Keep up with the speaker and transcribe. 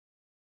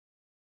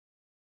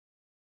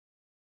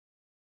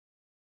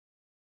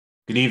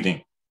Good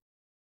evening.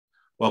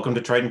 Welcome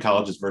to Triton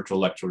College's virtual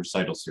lecture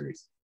recital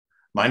series.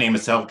 My name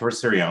is Salvatore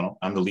Siriano.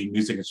 I'm the lead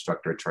music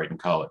instructor at Triton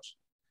College.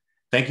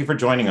 Thank you for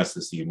joining us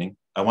this evening.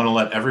 I want to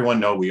let everyone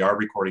know we are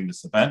recording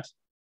this event.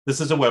 This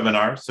is a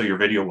webinar, so your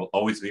video will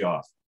always be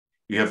off.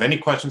 If you have any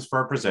questions for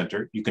our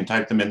presenter, you can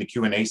type them in the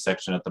Q&A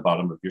section at the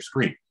bottom of your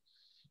screen.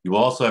 You will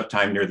also have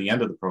time near the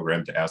end of the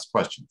program to ask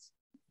questions.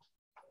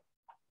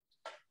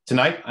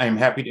 Tonight, I am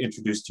happy to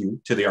introduce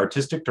you to the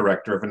artistic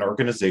director of an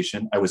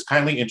organization I was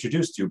kindly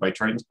introduced to by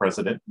Triton's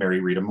president, Mary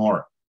Rita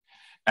Moore.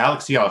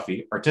 Alex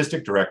Yoffe,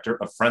 artistic director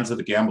of Friends of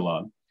the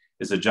Gamelan,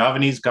 is a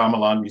Javanese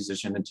gamelan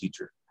musician and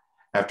teacher.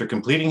 After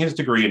completing his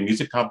degree in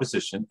music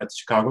composition at the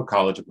Chicago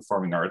College of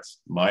Performing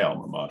Arts, my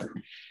alma mater,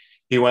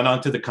 he went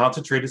on to the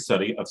concentrated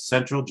study of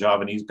Central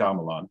Javanese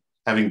gamelan,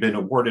 having been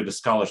awarded a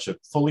scholarship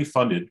fully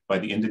funded by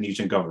the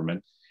Indonesian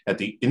government at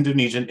the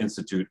Indonesian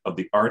Institute of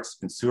the Arts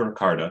in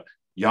Surakarta.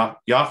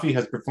 Yoffe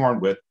has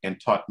performed with and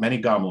taught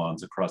many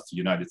gamelans across the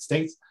United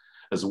States,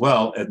 as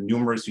well as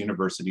numerous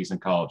universities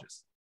and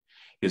colleges.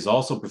 He has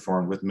also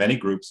performed with many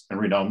groups and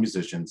renowned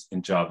musicians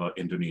in Java,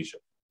 Indonesia.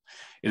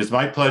 It is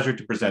my pleasure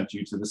to present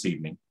you to this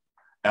evening,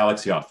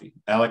 Alex Yoffe.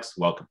 Alex,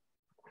 welcome.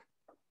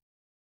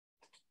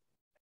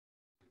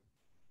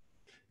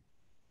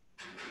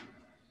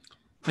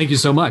 Thank you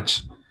so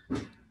much.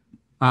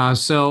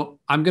 So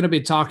I'm going to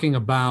be talking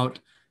about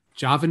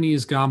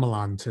Javanese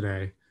gamelan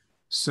today.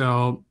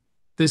 So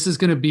this is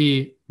going to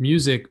be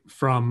music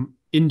from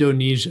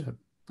Indonesia,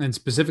 and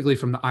specifically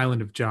from the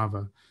island of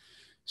Java.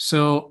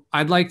 So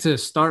I'd like to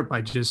start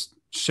by just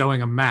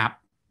showing a map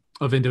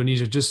of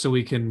Indonesia, just so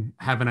we can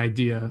have an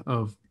idea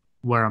of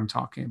where I'm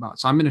talking about.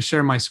 So I'm going to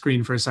share my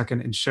screen for a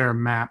second and share a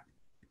map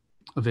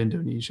of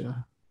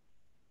Indonesia.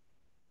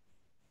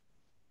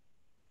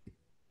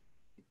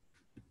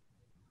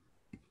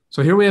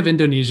 So here we have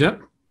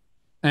Indonesia,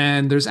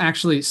 and there's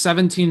actually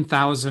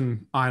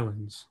 17,000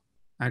 islands.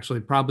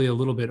 Actually, probably a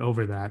little bit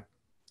over that.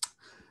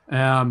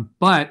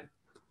 But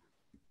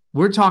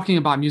we're talking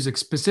about music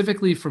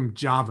specifically from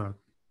Java.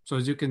 So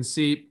as you can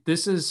see,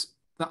 this is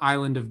the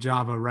island of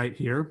Java right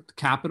here. The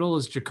capital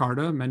is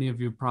Jakarta. Many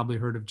of you have probably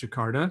heard of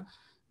Jakarta.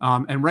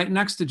 And right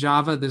next to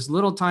Java, this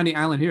little tiny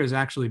island here is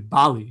actually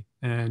Bali.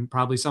 And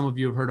probably some of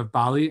you have heard of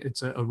Bali.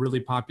 It's a really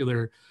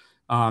popular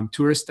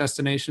tourist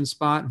destination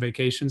spot,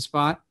 vacation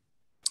spot.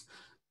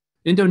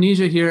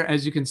 Indonesia here,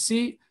 as you can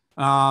see,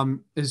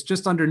 is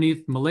just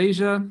underneath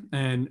Malaysia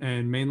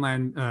and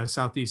mainland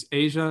Southeast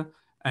Asia.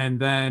 And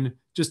then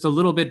just a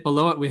little bit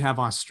below it, we have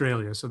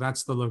Australia. So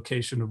that's the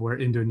location of where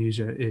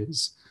Indonesia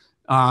is.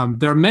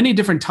 There are many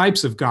different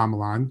types of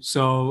gamelan.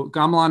 So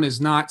gamelan is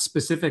not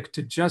specific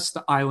to just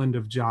the island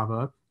of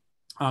Java.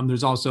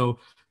 There's also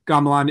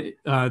gamelan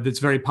that's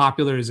very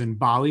popular is in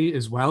Bali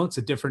as well. It's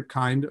a different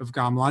kind of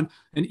gamelan.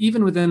 And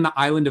even within the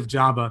island of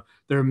Java,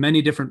 there are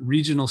many different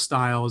regional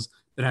styles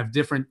that have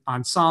different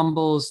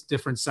ensembles,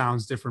 different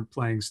sounds, different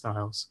playing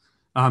styles.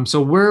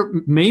 So we're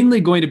mainly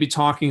going to be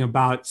talking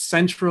about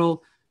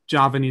Central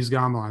Javanese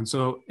gamelan.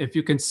 So if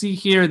you can see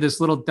here, this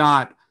little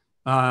dot,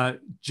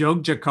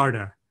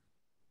 Yogyakarta.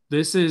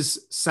 This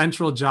is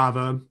Central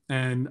Java,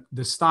 and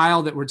the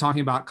style that we're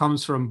talking about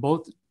comes from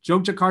both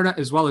Yogyakarta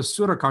as well as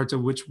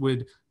Surakarta, which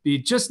would be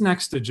just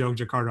next to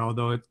Yogyakarta,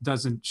 although it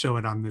doesn't show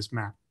it on this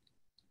map.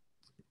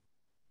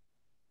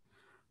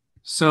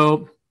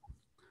 So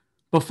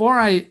before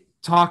I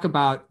talk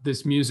about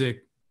this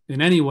music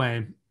in any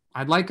way,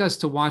 I'd like us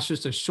to watch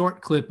just a short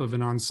clip of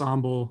an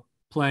ensemble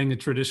playing a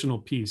traditional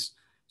piece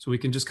so we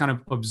can just kind of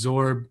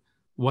absorb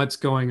what's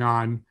going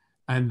on.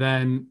 And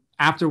then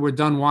after we're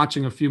done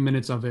watching a few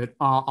minutes of it,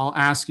 I'll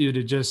ask you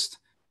to just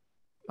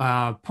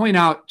point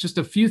out just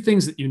a few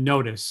things that you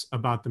notice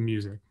about the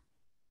music,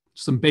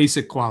 some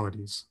basic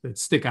qualities that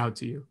stick out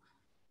to you.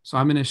 So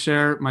I'm going to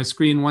share my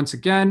screen once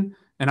again,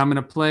 and I'm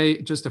going to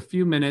play just a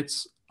few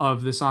minutes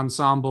of this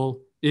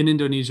ensemble in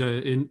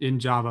Indonesia, in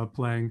Java,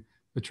 playing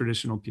the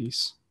traditional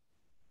piece.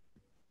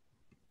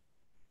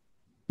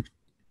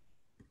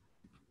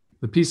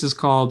 The piece is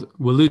called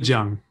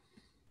Wilujeng.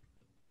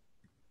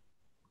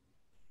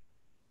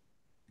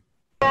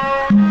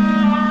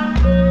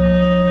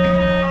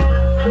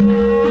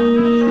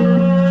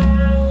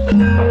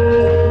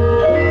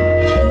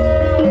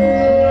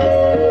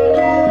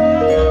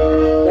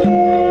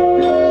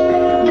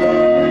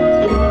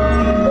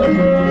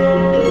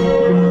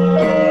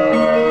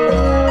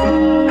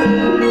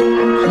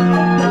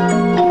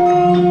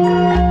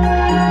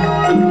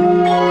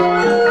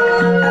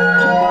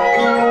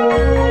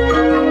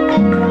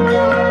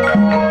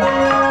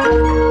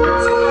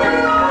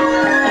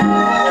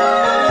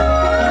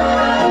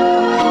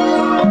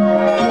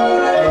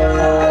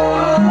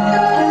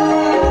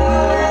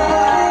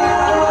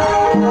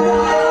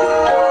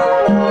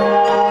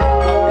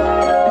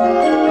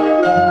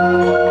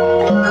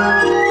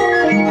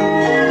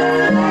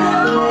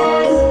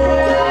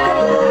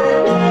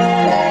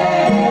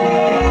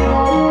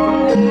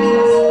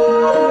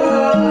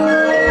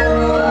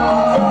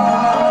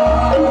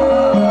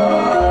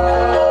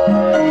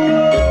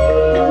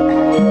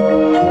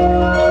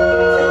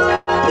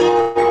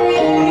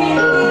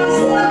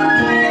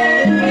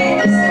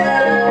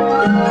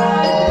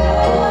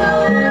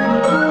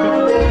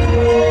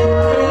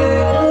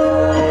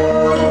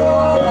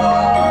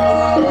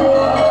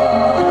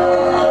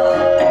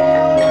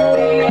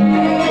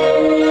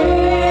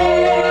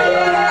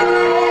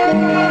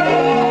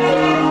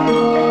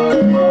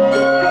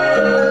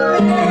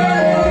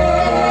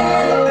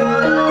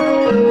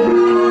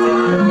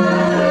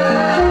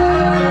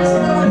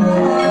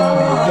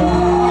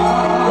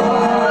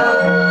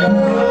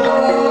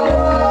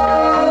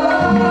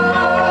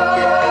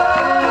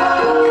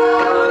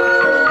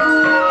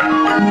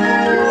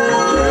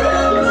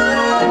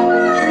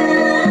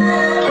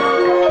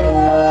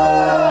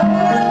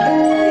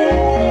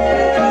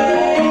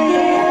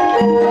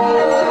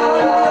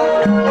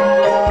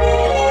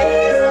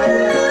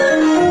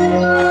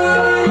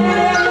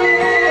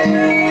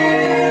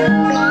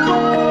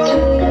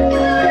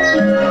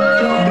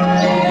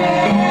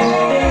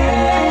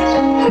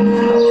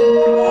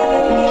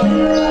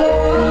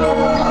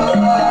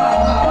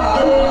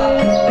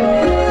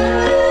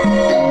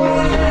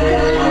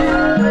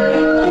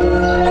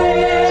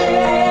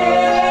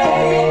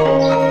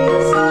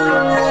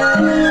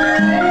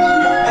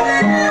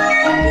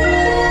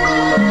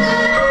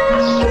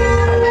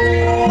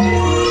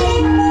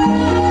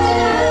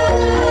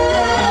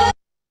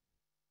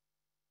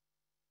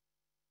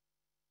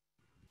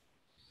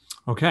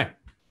 Okay,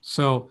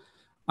 so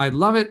I'd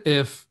love it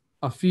if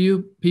a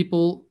few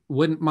people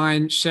wouldn't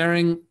mind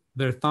sharing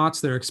their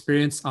thoughts, their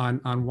experience on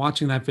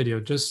watching that video.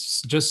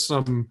 Just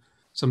some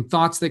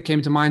thoughts that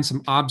came to mind,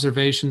 some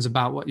observations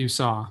about what you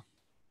saw.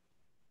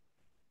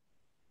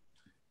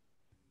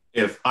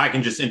 If I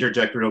can just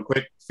interject real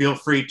quick, feel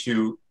free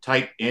to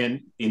type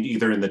in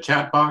either in the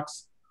chat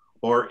box,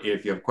 or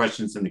if you have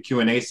questions in the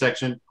Q&A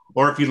section,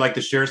 or if you'd like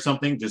to share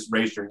something, just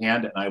raise your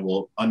hand and I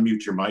will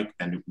unmute your mic,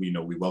 and we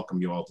welcome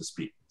you all to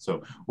speak.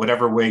 So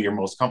whatever way you're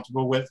most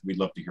comfortable with, we'd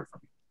love to hear from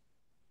you.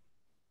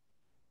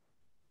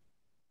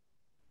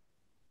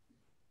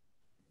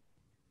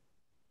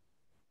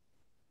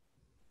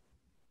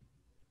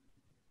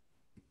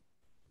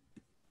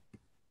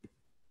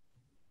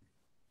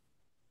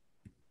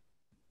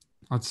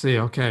 Let's see.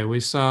 Okay,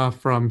 we saw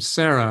from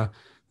Sarah,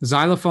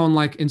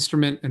 xylophone-like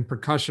instrument and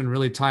percussion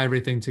really tie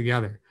everything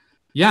together.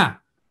 Yeah.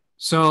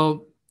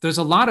 So there's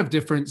a lot of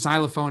different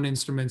xylophone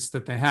instruments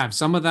that they have.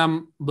 Some of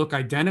them look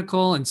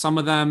identical, and some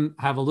of them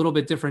have a little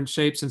bit different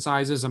shapes and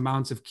sizes,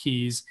 amounts of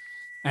keys.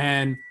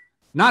 And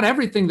not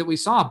everything that we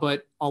saw,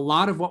 but a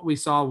lot of what we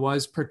saw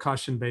was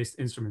percussion-based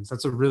instruments.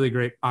 That's a really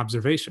great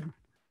observation.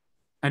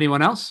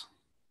 Anyone else?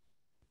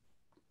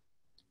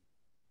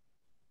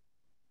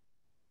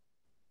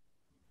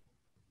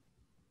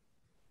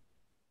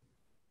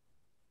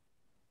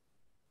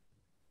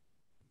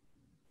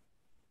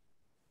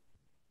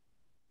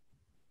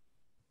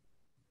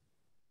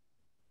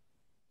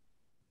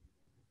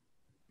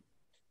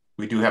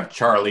 We do have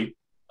Charlie,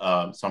 so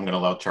I'm going to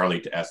allow Charlie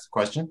to ask the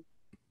question.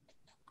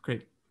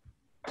 Great.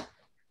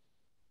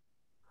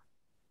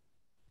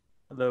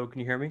 Hello, can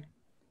you hear me?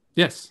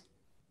 Yes.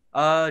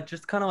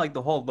 Just kind of like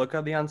the whole look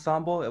of the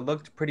ensemble, it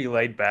looked pretty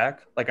laid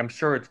back. Like, I'm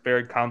sure it's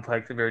very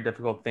complex and very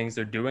difficult things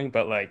they're doing,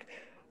 but like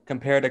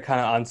compared to kind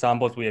of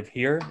ensembles we have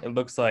here, it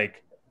looks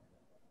like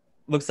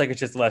it's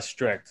just less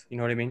strict. You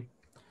know what I mean?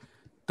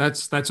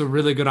 That's a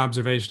really good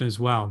observation as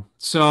well.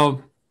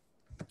 So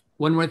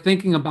when we're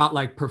thinking about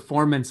like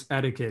performance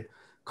etiquette,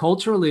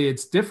 culturally,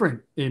 it's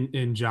different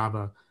in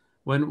Java.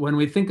 When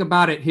we think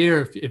about it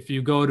here, if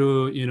you go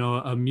to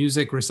a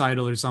music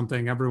recital or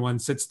something, everyone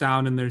sits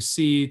down in their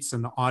seats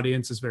and the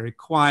audience is very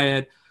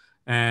quiet,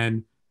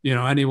 and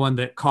anyone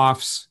that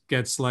coughs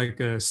gets like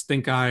a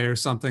stink eye or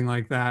something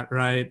like that,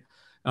 right?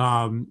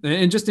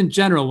 And just in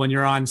general, when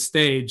you're on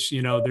stage,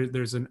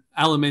 there's an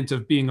element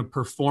of being a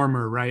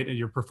performer, right? And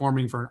you're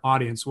performing for an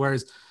audience.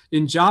 Whereas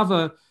in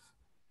Java,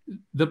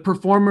 the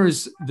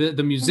performers,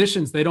 the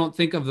musicians, they don't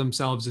think of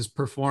themselves as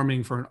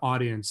performing for an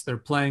audience. They're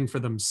playing for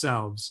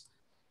themselves.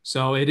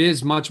 So it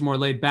is much more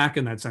laid back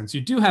in that sense.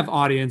 You do have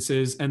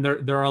audiences, and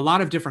there are a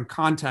lot of different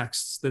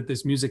contexts that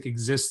this music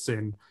exists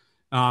in.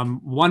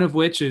 One of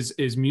which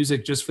is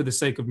music just for the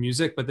sake of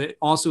music, but it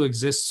also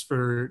exists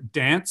for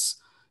dance,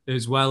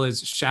 as well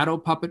as shadow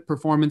puppet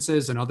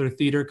performances and other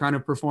theater kind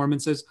of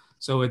performances.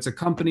 So it's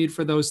accompanied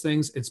for those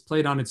things. It's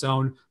played on its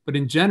own. But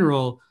in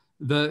general,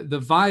 the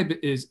vibe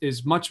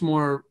is much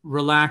more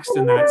relaxed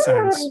in that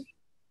sense.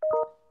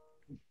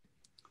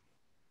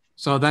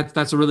 So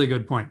that's a really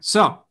good point.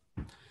 So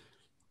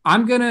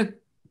I'm going to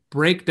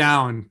break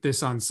down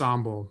this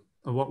ensemble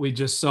of what we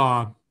just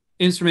saw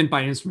instrument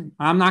by instrument.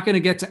 I'm not going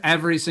to get to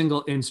every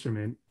single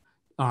instrument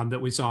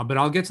that we saw, but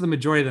I'll get to the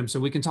majority of them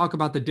so we can talk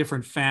about the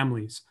different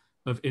families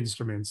of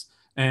instruments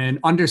and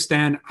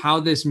understand how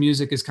this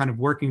music is kind of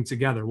working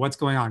together, what's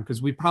going on,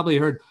 because we probably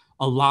heard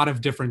a lot of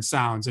different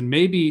sounds. And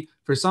maybe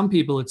for some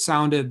people, it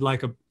sounded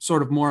like a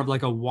sort of more of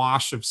like a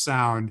wash of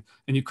sound,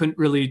 and you couldn't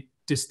really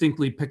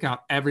distinctly pick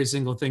out every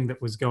single thing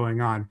that was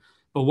going on.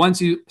 But once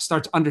you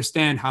start to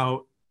understand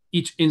how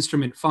each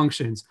instrument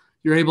functions,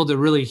 you're able to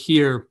really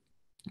hear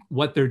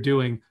what they're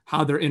doing,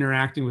 how they're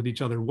interacting with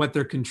each other, what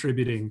they're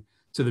contributing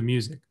to the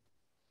music.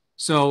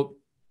 So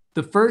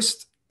the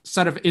first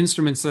set of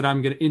instruments that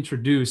I'm going to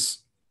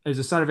introduce is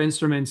a set of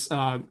instruments.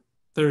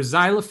 They're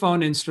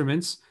xylophone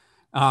instruments,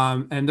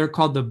 and they're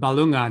called the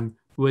balungan,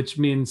 which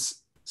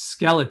means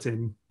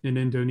skeleton in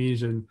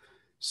Indonesian.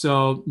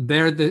 So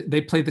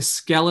they play the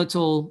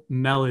skeletal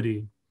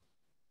melody.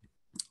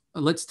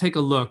 Let's take a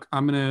look.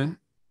 I'm going to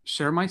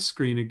share my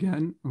screen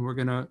again, and we're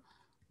going to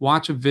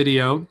watch a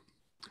video.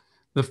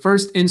 The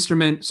first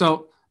instrument,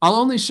 so I'll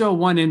only show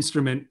one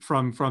instrument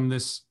from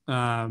this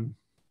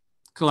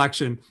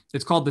collection.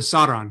 It's called the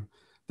saran.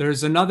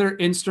 There's another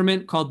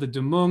instrument called the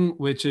dumung,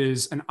 which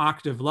is an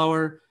octave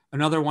lower,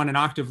 another one an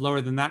octave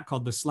lower than that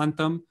called the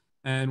slentum,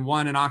 and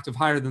one an octave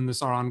higher than the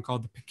saran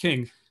called the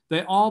peking.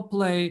 They all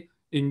play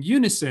in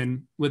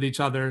unison with each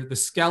other, the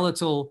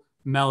skeletal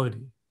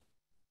melody.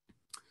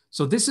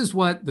 So this is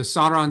what the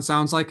saran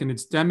sounds like, and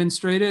it's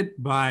demonstrated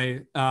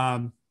by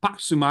Pak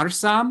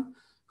Sumarsam,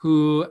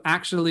 who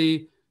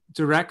actually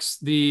directs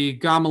the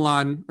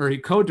gamelan, or he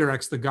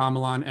co-directs the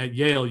gamelan at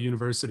Yale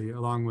University,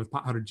 along with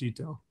Pak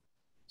Harjito.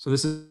 So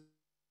this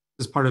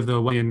is part of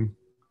the Wesleyan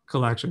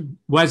collection.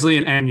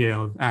 Wesleyan and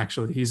Yale,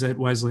 actually. He's at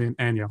Wesleyan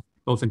and Yale,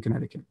 both in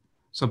Connecticut.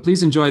 So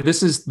please enjoy.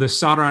 This is the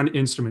saran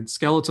instrument,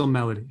 skeletal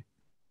melody.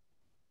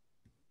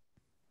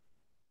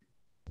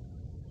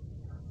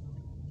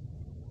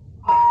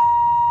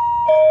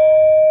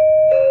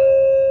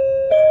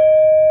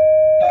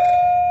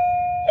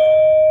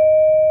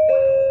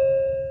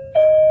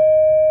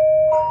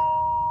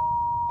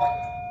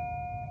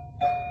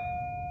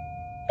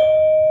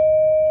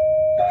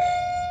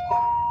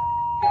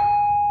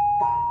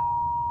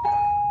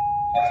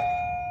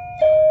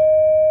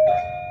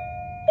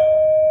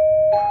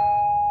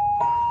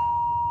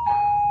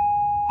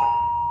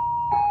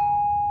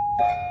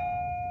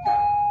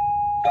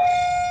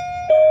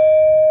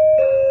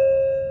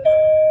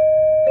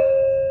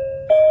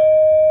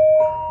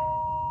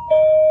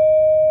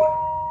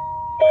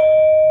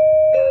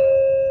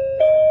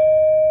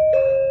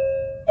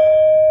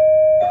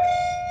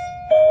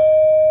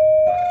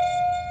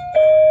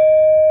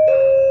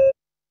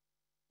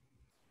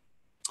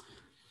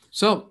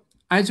 So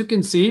as you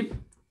can see,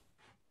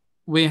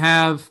 we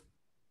have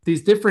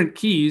these different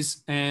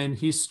keys, and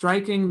he's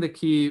striking the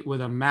key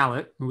with a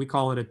mallet, and we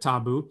call it a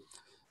tabu.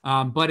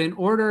 But in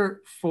order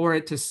for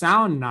it to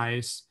sound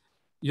nice,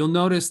 you'll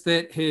notice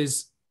that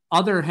his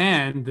other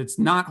hand that's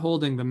not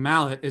holding the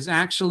mallet is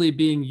actually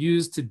being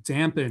used to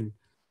dampen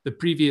the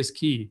previous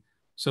key.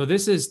 So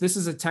this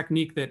is a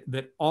technique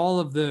that all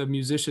of the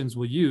musicians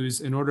will use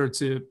in order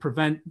to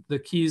prevent the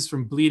keys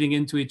from bleeding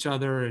into each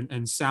other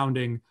and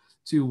sounding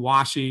too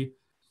washy.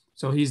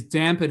 So he's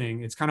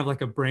dampening. It's kind of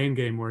like a brain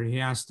game where he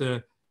has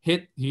to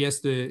hit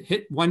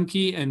one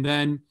key, and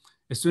then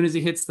as soon as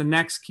he hits the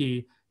next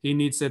key, he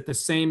needs to at the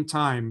same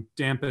time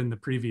dampen the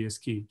previous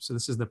key. So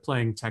this is the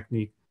playing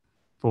technique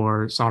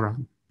for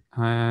Saran.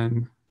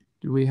 And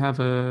do we have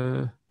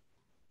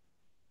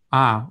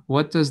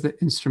what does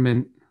the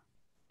instrument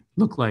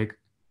look like?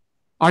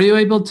 Are you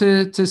able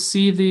to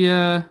see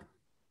the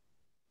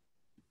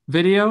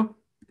video?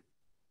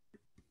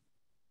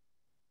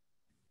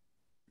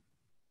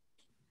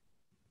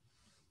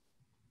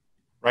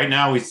 Right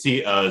now we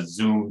see a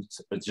Zoom,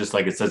 just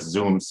like it says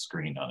Zoom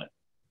screen on it.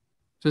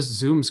 Just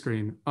Zoom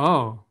screen.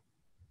 Oh,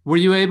 were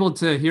you able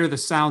to hear the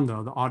sound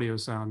though, the audio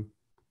sound?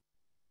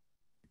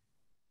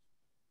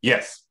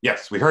 Yes,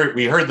 we heard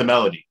the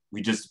melody.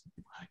 It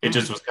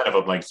just was kind of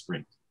a blank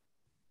screen.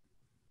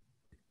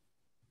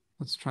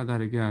 Let's try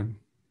that again.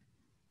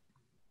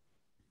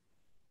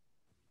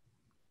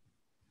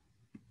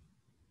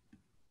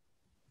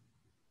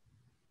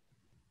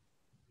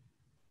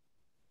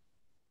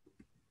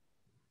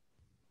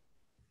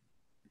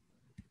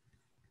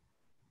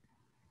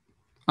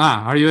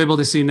 Are you able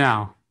to see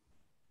now?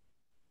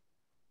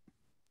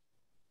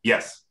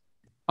 Yes.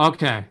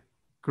 Okay,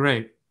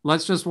 great.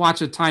 Let's just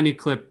watch a tiny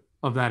clip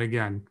of that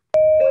again.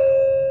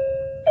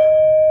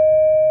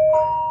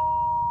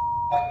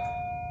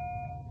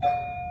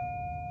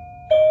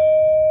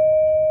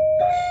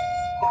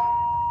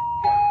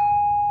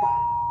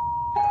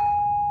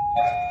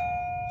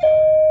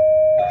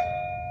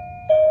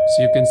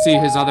 So you can see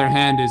his other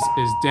hand is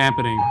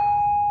dampening.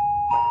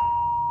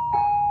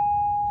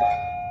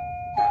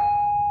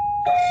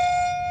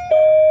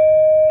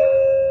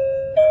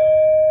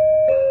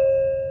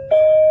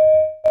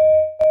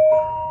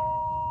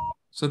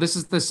 So this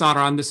is the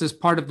saran. This is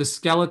part of the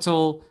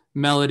skeletal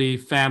melody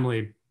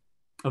family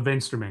of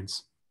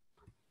instruments.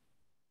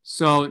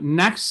 So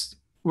next,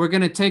 we're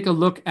going to take a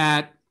look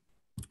at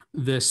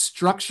the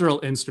structural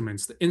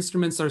instruments, the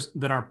instruments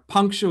that are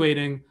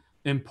punctuating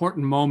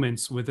important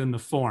moments within the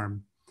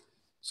form.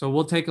 So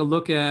we'll take a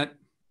look at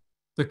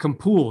the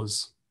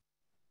kampuls.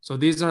 So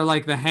these are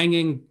like the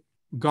hanging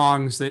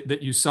gongs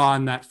that you saw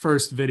in that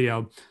first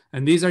video.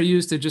 And these are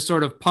used to just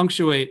sort of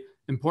punctuate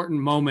important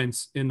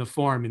moments in the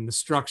form, in the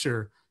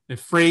structure, the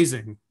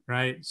phrasing,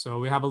 right? So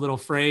we have a little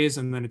phrase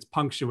and then it's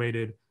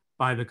punctuated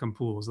by the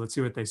kampuls. Let's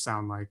see what they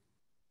sound like.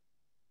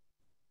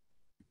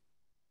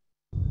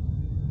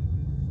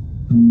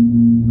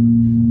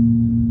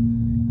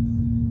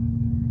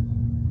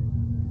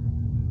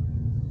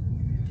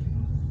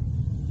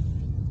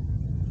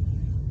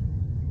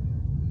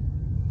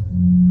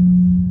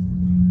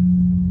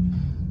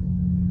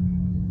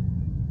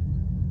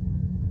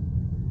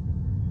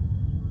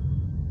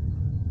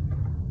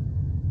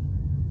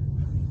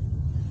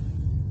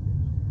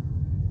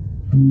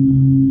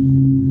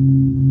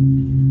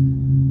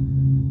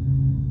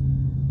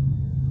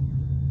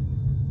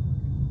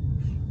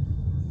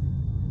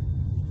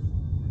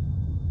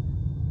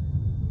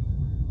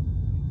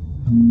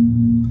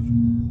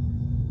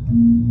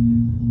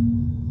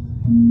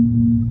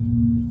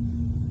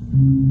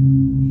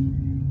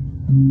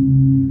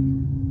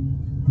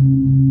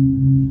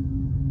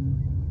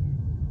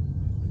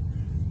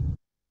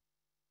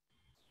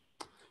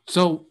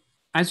 So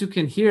as you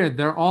can hear,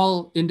 they're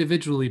all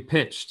individually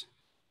pitched,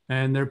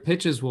 and their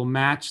pitches will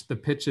match the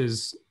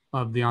pitches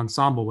of the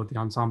ensemble, what the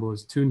ensemble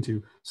is tuned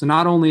to. So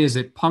not only is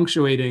it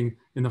punctuating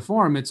in the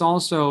form, it's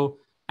also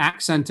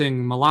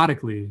accenting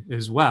melodically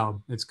as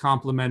well. It's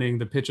complementing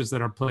the pitches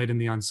that are played in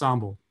the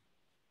ensemble.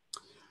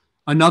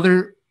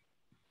 Another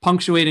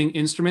punctuating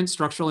instrument,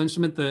 structural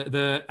instrument,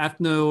 the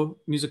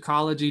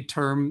ethnomusicology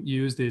term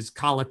used is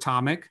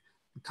calatomic.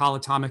 The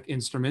calatomic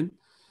instrument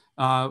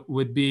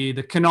would be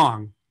the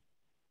kanong.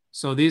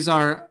 So these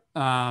are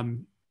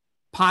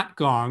pot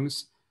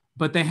gongs,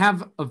 but they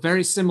have a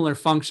very similar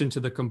function to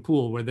the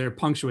kampul where they're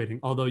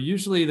punctuating, although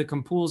usually the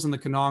kampuls and the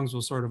kanongs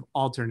will sort of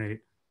alternate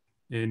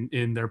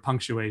in their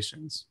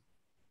punctuations.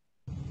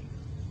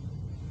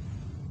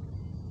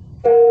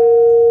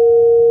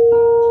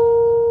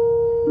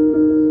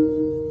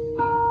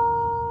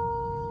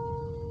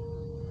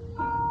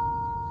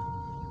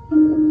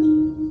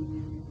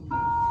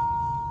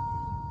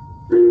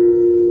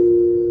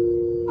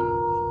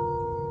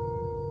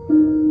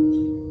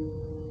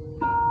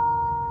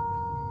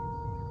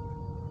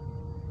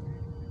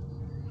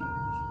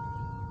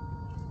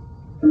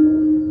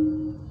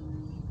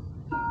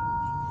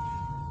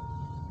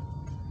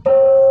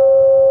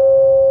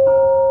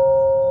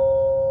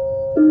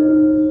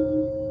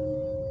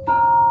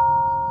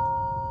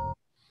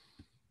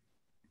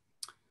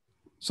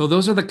 So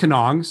those are the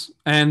kanongs,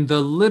 and the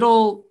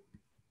little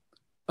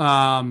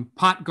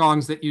pot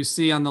gongs that you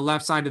see on the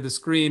left side of the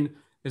screen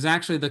is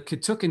actually the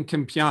katuk and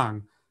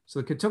kimpyang.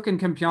 So the katuk and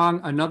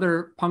kimpyang,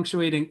 another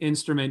punctuating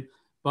instrument,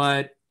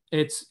 but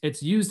it's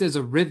used as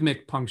a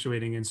rhythmic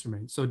punctuating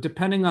instrument. So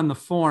depending on the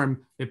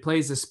form, it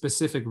plays a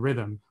specific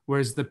rhythm,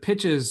 whereas the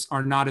pitches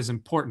are not as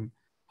important.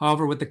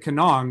 However, with the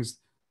kanongs,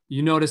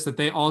 you notice that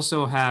they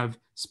also have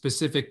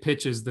specific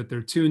pitches that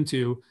they're tuned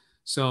to,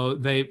 so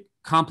they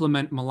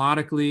complement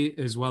melodically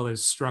as well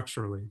as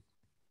structurally.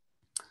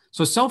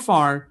 So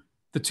far,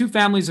 the two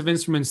families of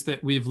instruments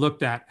that we've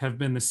looked at have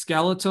been the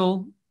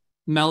skeletal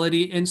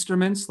melody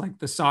instruments, like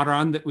the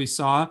saran that we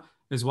saw,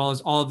 as well as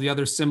all of the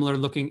other similar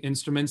looking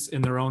instruments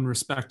in their own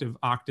respective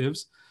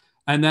octaves.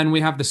 And then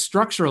we have the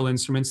structural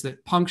instruments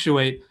that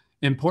punctuate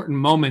important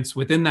moments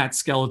within that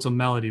skeletal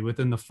melody,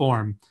 within the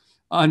form.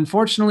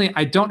 Unfortunately,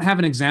 I don't have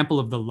an example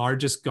of the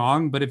largest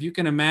gong, but if you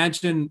can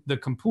imagine the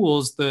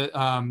kampuls,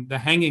 the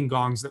hanging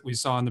gongs that we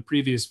saw in the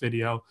previous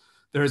video,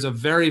 there's a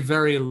very,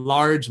 very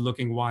large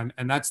looking one,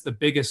 and that's the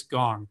biggest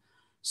gong.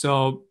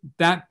 So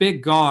that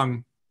big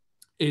gong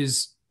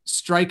is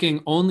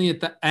striking only at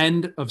the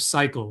end of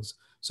cycles.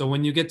 So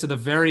when you get to the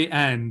very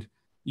end,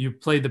 you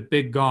play the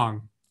big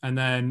gong, and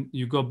then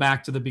you go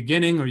back to the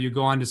beginning or you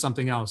go on to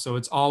something else. So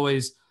it's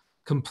always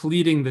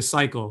completing the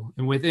cycle.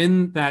 And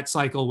within that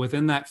cycle,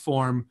 within that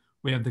form,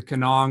 we have the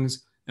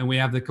kanongs and we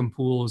have the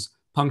kampuls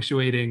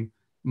punctuating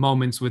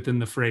moments within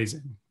the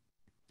phrasing.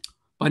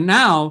 But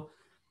now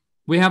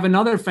we have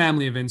another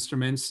family of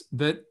instruments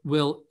that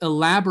will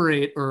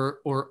elaborate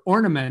or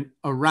ornament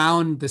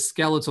around the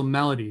skeletal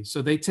melody.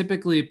 So they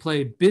typically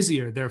play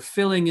busier. They're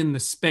filling in the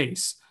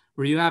space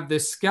where you have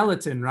this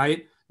skeleton,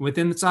 right?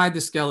 Inside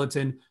the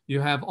skeleton,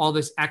 you have all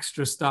this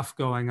extra stuff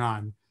going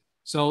on.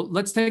 So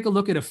let's take a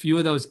look at a few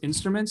of those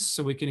instruments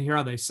so we can hear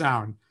how they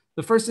sound.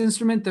 The first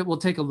instrument that we'll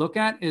take a look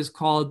at is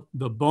called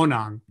the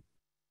bonang.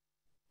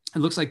 It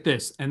looks like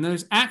this. And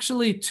there's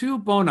actually two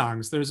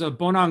bonangs. There's a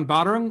bonang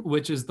barung,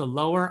 which is the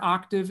lower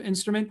octave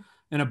instrument,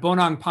 and a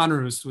bonang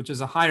panurus, which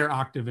is a higher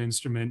octave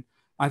instrument.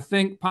 I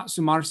think Pak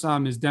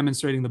Sumarsam is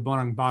demonstrating the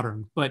bonang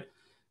barung, but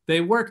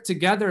they work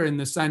together in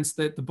the sense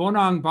that the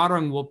bonang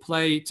barung will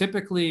play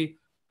typically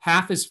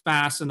half as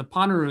fast and the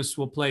panurus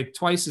will play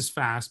twice as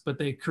fast, but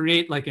they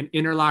create like an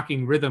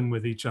interlocking rhythm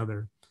with each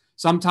other.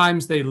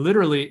 Sometimes they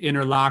literally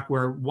interlock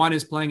where one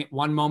is playing at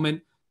one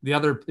moment, the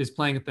other is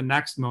playing at the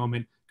next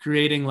moment,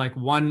 creating like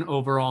one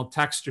overall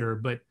texture,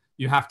 but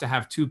you have to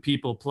have two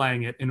people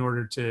playing it in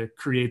order to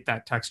create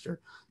that texture.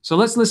 So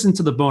let's listen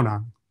to the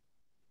bonang.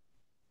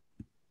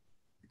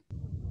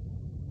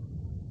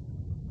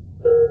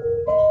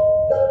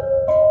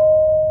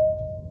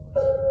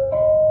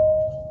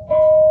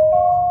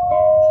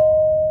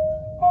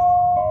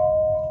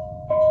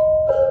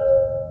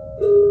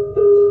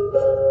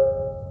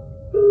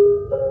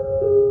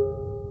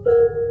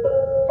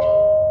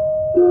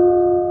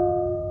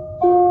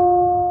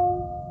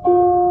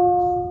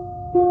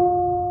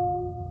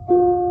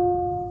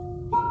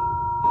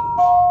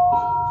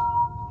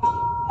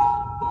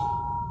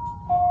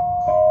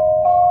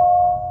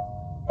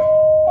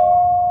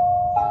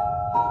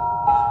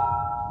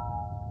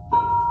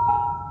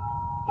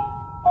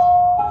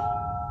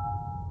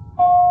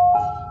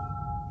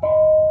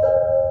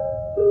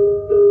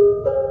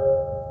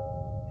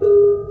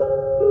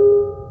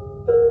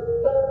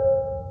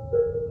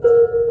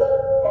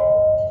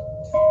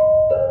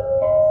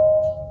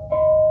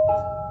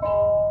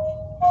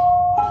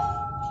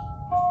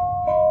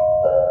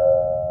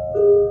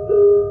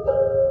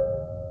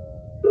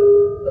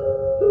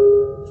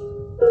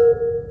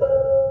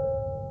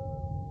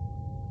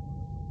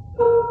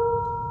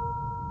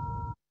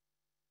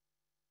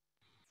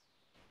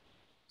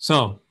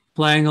 So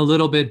playing a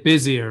little bit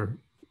busier,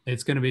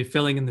 it's going to be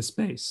filling in the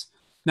space.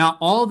 Now,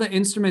 all the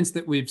instruments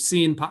that we've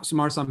seen Pak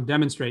Sumarsam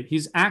demonstrate,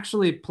 he's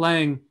actually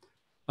playing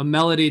a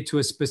melody to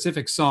a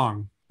specific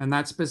song. And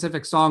that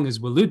specific song is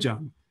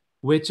Wilujang,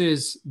 which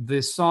is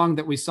the song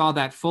that we saw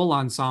that full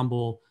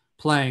ensemble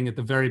playing at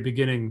the very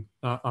beginning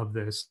of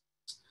this.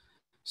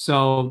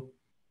 So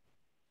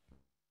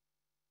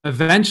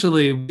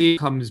eventually it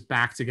comes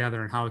back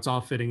together and how it's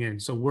all fitting in.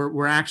 So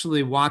we're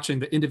actually watching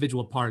the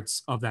individual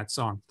parts of that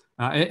song.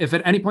 If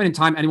at any point in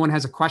time anyone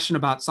has a question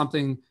about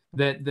something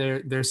that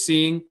they're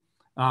seeing,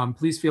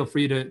 please feel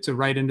free to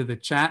write into the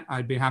chat.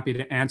 I'd be happy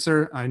to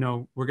answer. I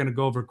know we're going to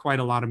go over quite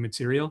a lot of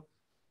material,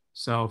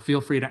 so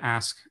feel free to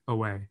ask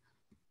away.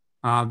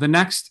 The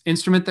next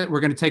instrument that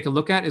we're going to take a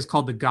look at is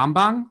called the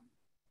gambang.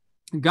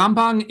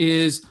 Gambang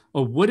is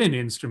a wooden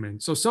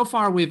instrument. So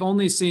far we've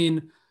only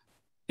seen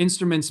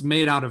instruments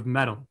made out of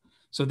metal.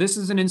 So this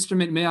is an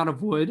instrument made out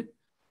of wood,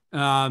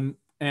 and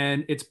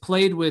it's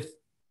played with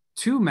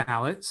two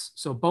mallets,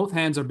 so both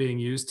hands are being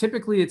used.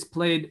 Typically, it's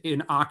played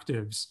in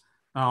octaves,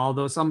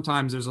 although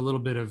sometimes there's a little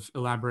bit of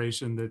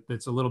elaboration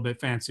that's a little bit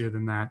fancier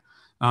than that.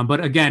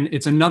 But again,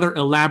 it's another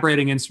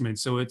elaborating instrument,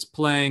 so it's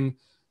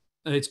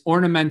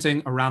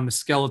ornamenting around the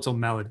skeletal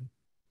melody.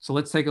 So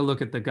let's take a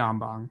look at the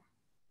gambang.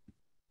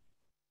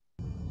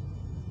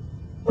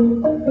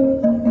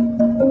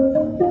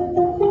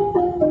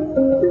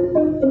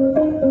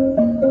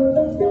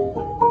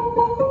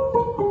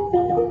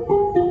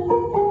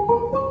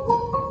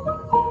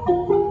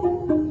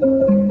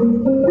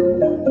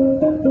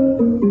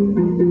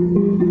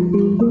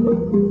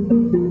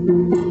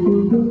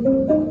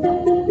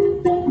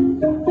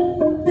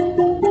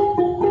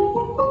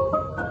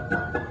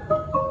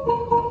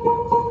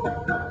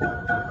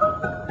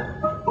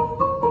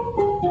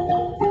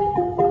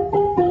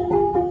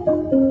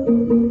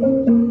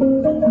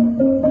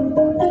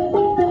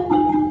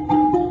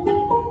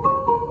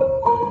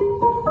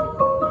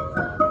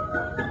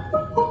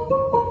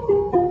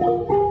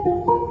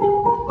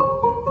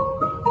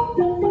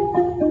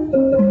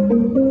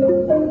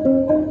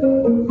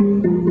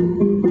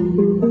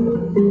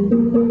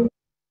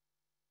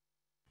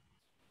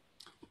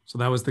 So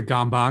that was the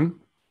gambang.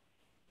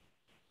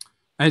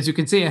 As you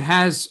can see, it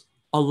has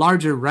a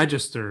larger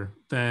register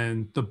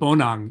than the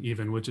bonang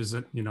even, which is,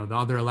 the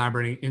other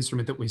elaborating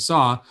instrument that we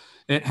saw.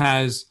 It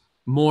has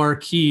more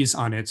keys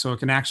on it, so it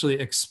can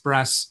actually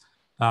express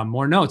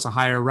more notes, a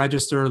higher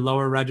register,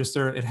 lower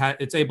register.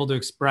 It's able to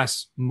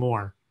express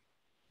more.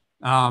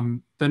 The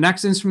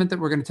next instrument that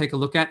we're going to take a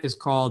look at is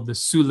called the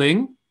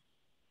suling.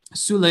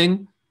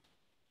 Suling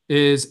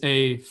is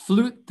a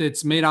flute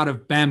that's made out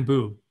of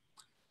bamboo.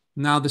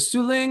 Now, the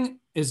suling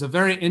is a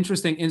very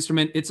interesting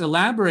instrument. It's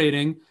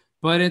elaborating,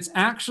 but it's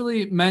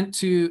actually meant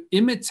to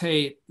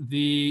imitate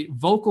the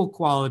vocal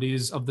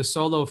qualities of the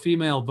solo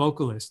female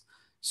vocalist.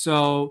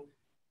 So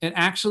it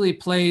actually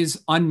plays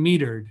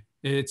unmetered.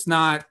 It's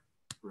not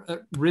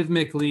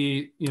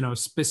rhythmically,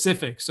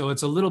 specific. So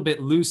it's a little bit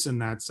loose in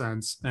that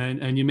sense.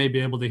 And you may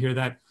be able to hear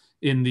that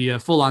in the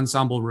full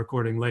ensemble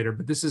recording later,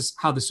 but this is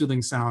how the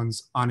suling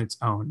sounds on its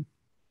own.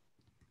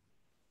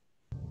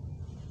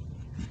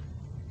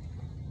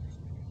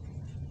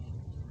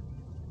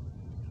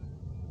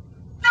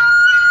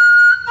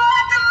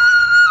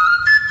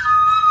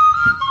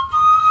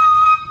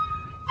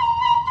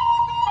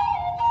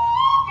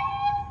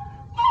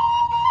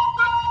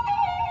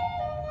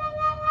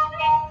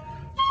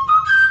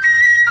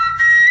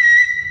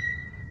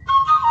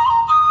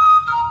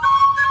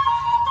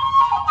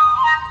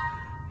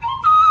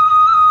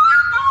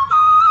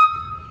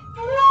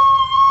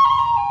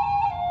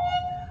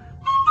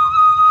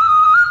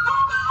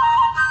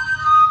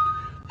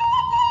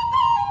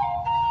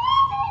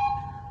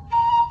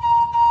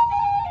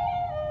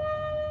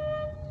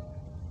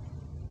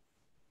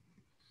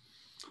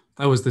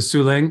 That was the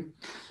suling.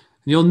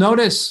 You'll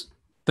notice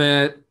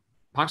that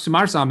Pak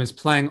Sumarsam is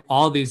playing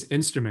all these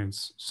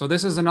instruments. So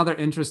this is another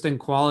interesting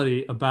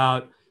quality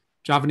about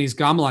Javanese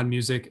gamelan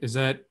music, is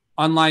that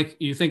unlike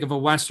you think of a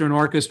Western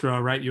orchestra,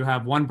 right? You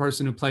have one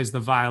person who plays the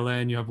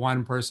violin, you have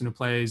one person who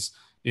plays,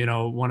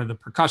 one of the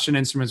percussion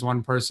instruments,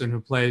 one person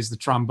who plays the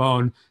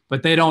trombone,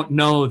 but they don't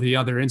know they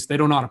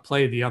don't know how to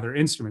play the other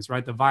instruments,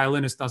 right? The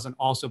violinist doesn't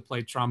also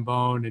play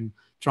trombone and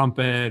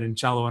trumpet and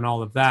cello and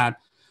all of that.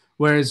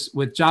 Whereas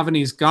with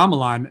Javanese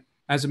gamelan,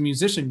 as a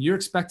musician, you're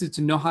expected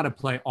to know how to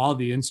play all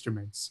the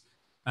instruments.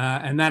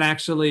 And that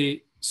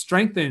actually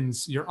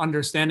strengthens your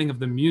understanding of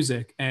the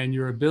music and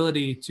your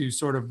ability to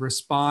sort of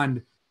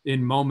respond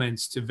in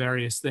moments to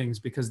various things,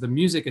 because the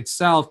music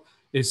itself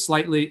is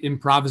slightly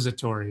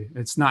improvisatory.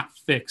 It's not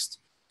fixed.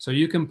 So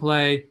you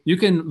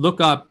can look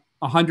up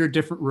 100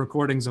 different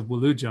recordings of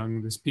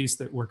Wulujung, this piece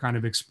that we're kind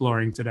of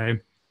exploring today.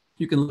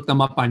 You can look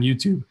them up on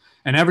YouTube,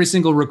 and every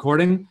single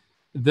recording,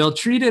 they'll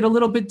treat it a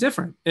little bit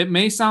different. It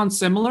may sound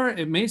similar.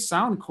 It may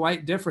sound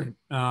quite different.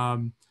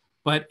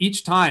 But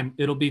each time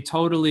it'll be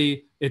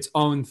totally its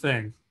own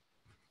thing.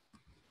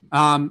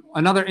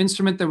 Another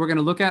instrument that we're going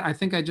to look at, I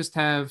think I just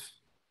have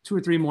 2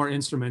 or 3 more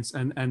instruments,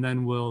 and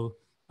then we'll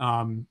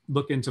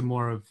look into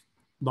more of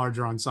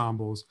larger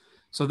ensembles.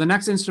 So the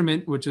next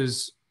instrument, which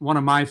is one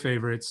of my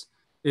favorites,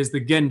 is the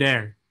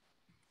gender.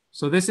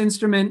 So this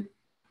instrument,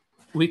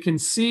 we can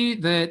see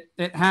that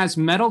it has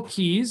metal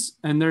keys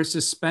and they're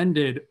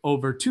suspended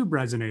over tube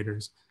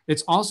resonators.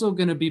 It's also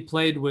going to be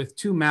played with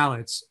 2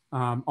 mallets,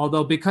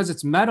 although because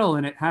it's metal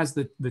and it has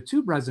the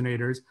tube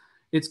resonators,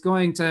 it's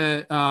going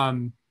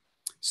to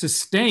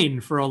sustain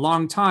for a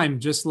long time,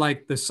 just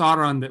like the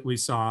saran that we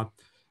saw.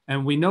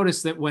 And we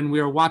noticed that when we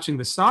were watching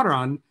the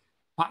saran,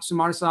 Pak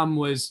Sumarsam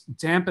was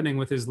dampening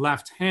with his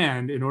left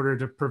hand in order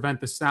to prevent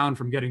the sound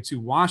from getting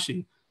too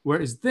washy.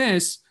 Whereas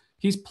this,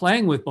 he's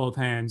playing with both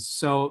hands.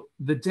 So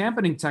the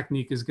dampening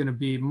technique is going to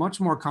be much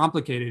more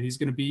complicated. He's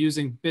going to be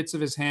using bits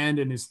of his hand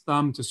and his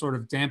thumb to sort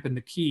of dampen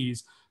the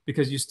keys,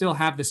 because you still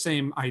have the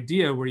same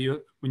idea where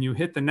when you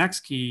hit the next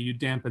key, you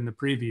dampen the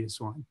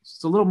previous one.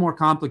 It's a little more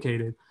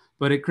complicated,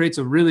 but it creates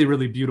a really,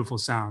 really beautiful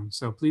sound.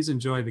 So please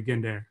enjoy the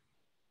gender.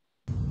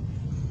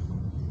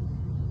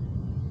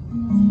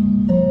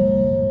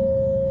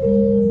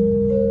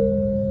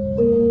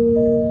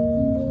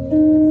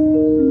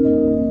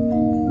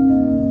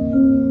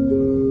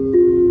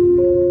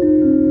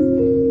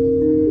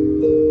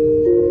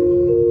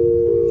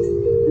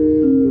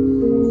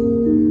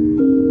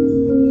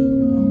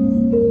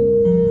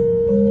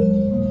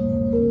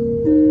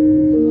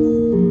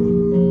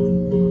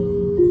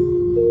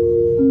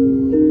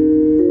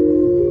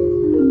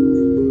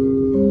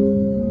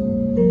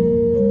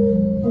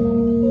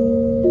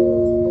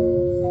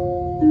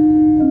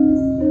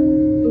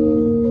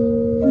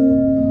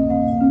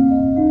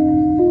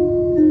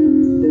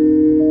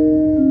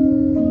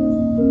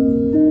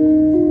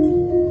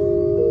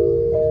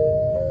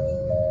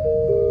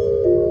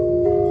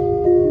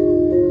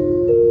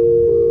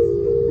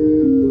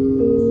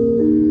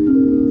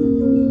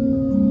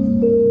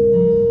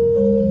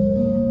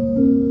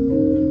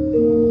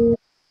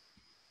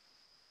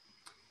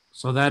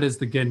 So that is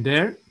the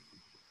gender.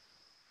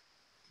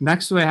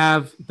 Next we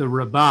have the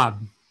rabab.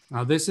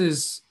 Now this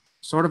is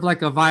sort of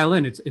like a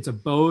violin. It's a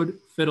bowed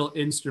fiddle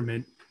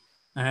instrument.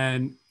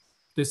 And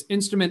this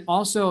instrument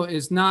also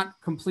is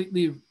not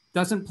completely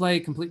doesn't play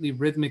completely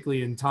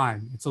rhythmically in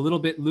time. It's a little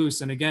bit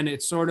loose. And again,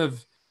 it's sort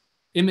of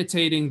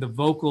imitating the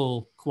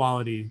vocal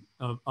quality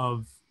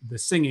of the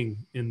singing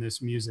in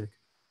this music.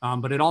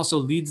 But it also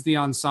leads the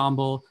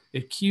ensemble.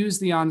 It cues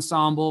the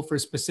ensemble for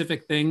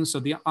specific things. So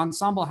the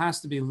ensemble has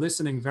to be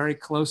listening very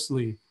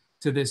closely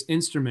to this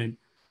instrument,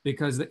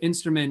 because the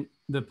instrument,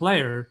 the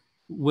player,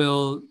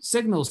 will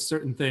signal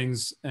certain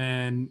things,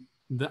 and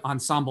the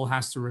ensemble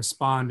has to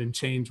respond and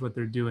change what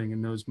they're doing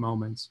in those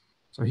moments.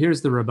 So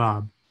here's the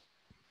rabab.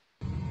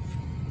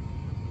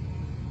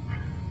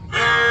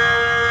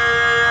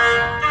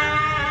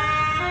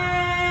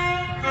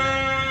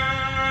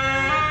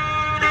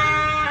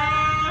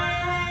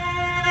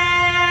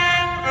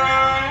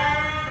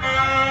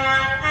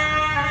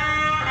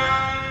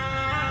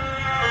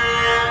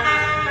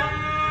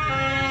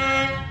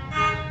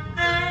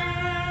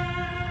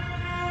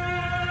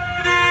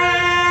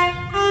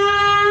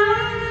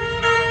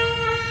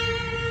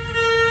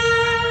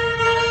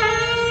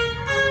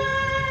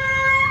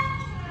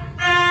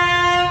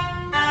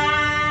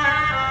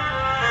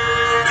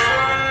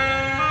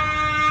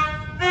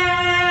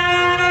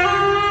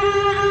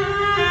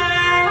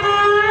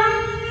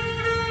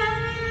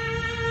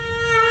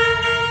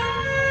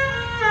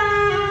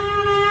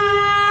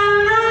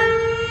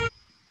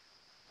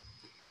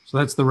 So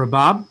that's the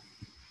rabab.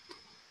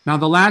 Now,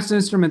 the last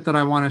instrument that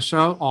I want to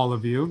show all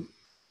of you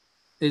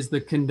is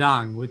the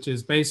kendang, which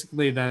is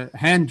basically the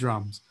hand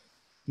drums.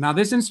 Now,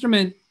 this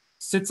instrument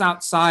sits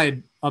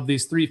outside of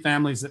these three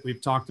families that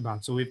we've talked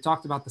about. So we've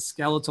talked about the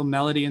skeletal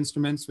melody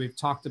instruments, we've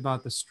talked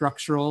about the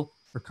structural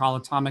or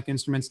colotomic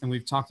instruments, and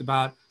we've talked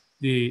about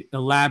the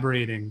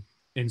elaborating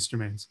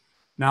instruments.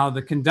 Now,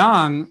 the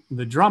kendang,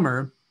 the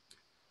drummer,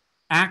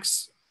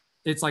 acts,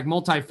 it's like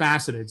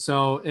multifaceted.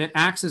 So it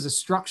acts as a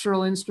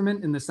structural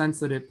instrument in the sense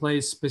that it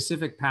plays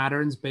specific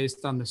patterns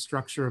based on the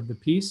structure of the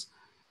piece.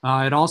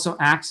 It also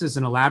acts as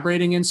an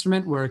elaborating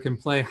instrument where it can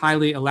play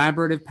highly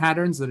elaborative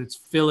patterns that it's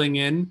filling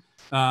in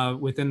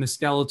within the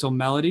skeletal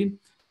melody.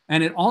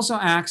 And it also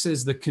acts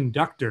as the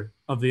conductor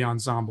of the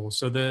ensemble.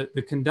 So the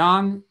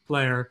kendang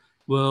player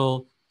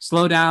will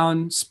slow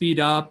down, speed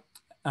up,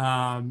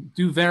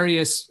 do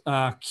various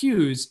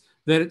cues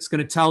that it's going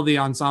to tell the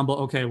ensemble,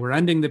 okay, we're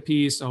ending the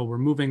piece, oh, we're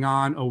moving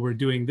on, oh, we're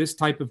doing this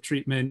type of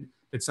treatment,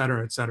 et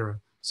cetera, et cetera.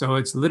 So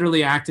it's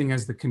literally acting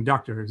as the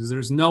conductor.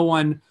 There's no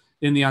one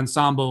in the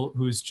ensemble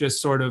who's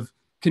just sort of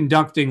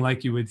conducting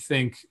like you would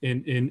think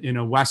in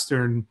a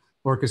Western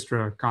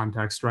orchestra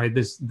context, right?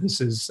 This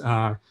is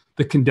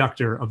the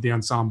conductor of the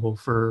ensemble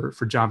for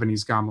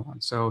Javanese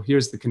gamelan. So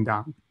here's the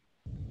kendang.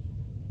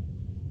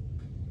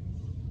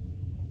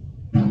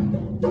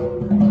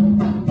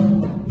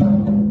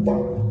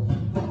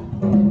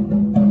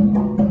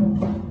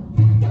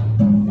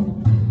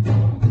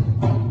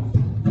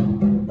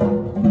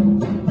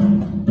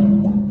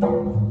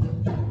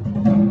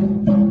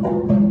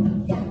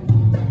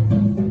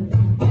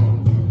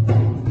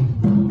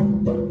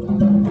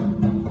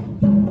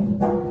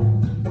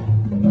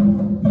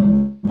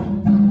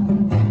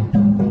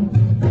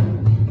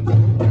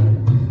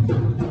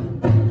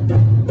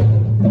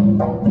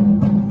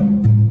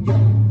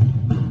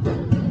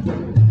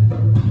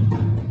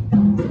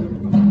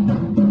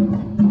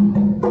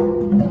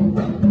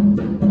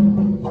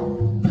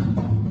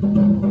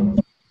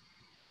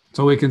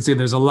 So we can see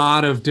there's a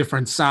lot of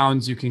different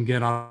sounds you can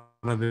get out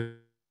of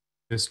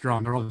this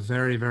drum. They're all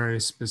very,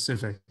 very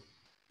specific.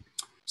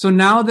 So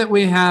now that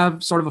we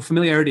have sort of a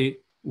familiarity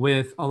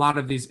with a lot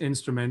of these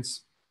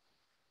instruments,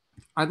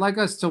 I'd like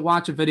us to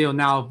watch a video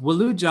now of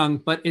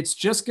Wulujang, but it's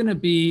just going to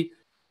be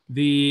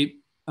the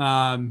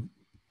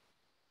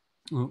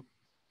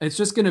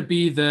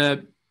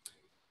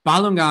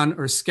balungan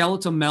or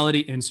skeletal melody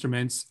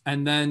instruments,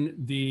 and then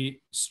the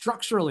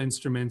structural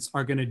instruments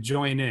are going to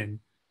join in.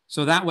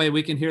 So that way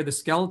we can hear the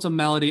skeletal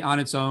melody on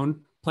its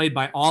own, played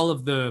by all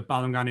of the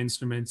balungan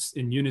instruments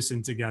in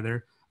unison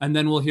together. And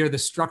then we'll hear the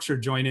structure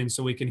join in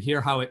so we can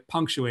hear how it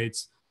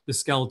punctuates the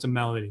skeletal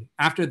melody.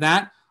 After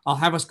that, I'll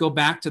have us go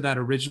back to that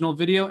original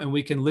video and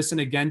we can listen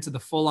again to the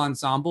full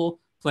ensemble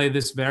play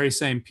this very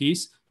same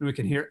piece, and we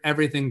can hear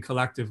everything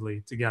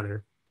collectively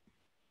together.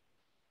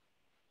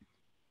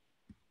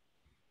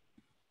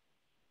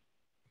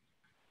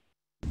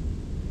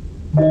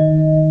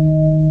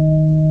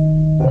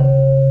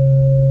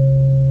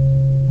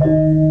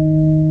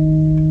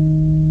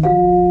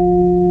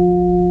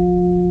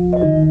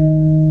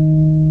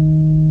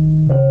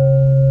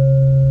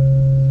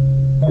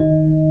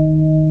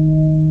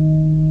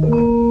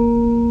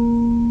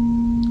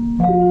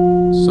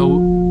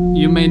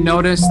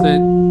 Notice that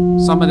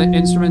some of the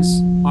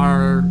instruments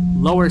are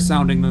lower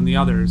sounding than the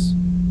others.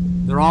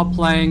 They're all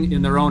playing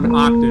in their own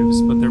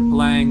octaves, but they're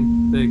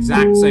playing the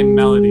exact same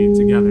melody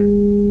together.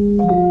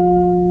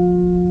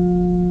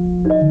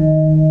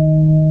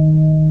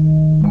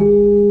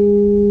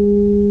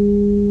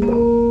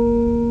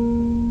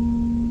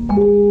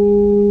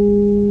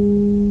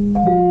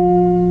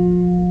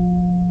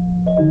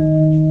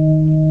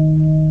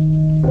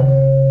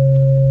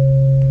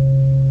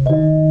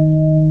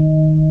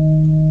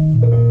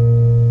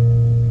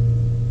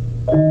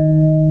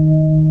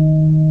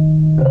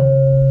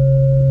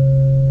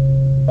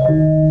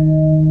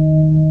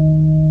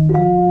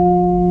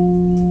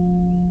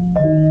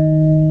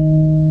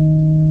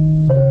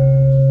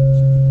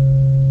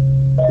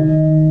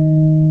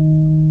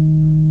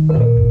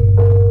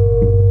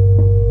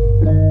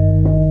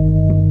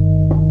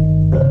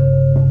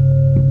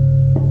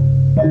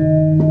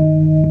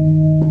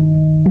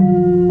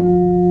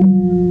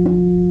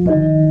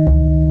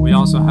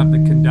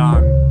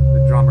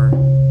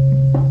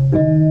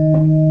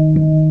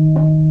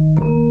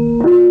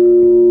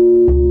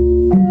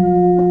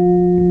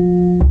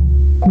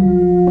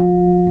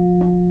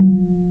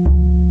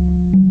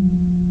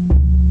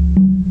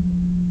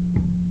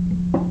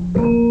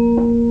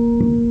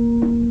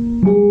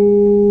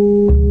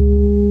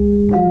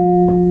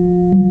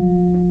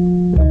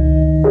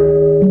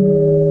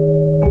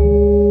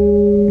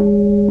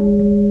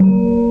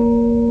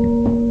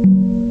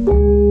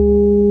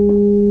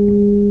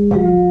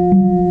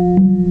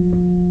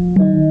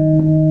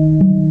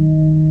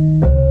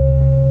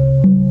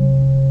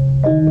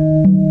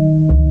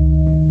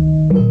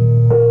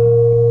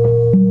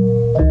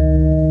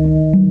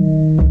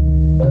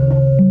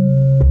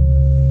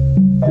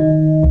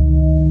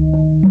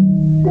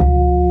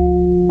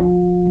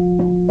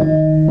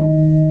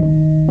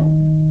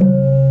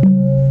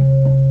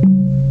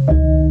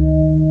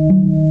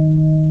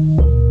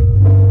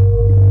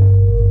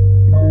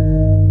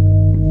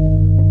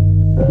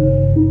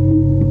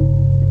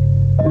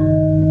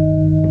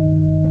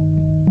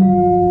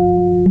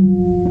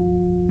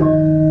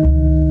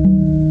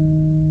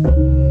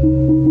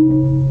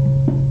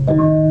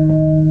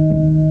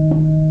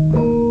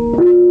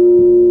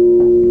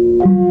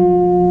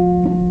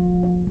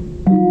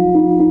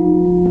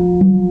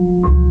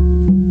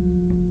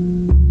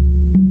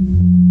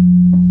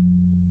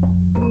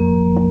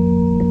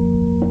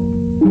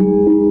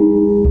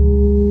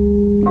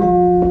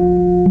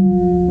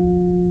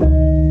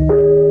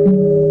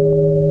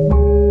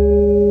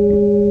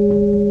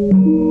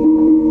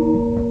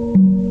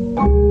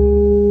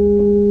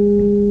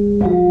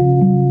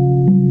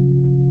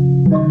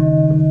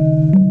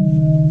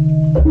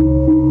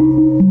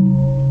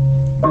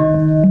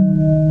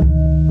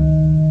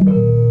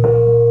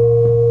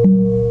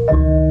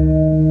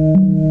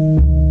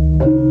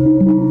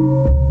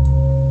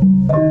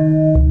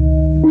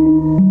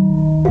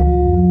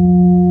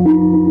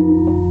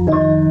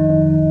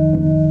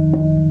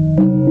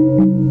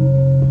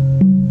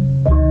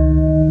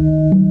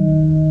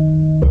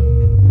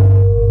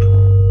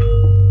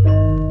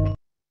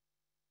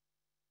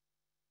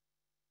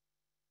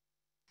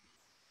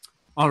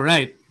 All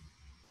right.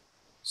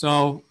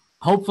 So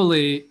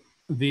hopefully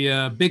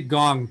the big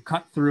gong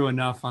cut through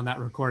enough on that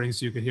recording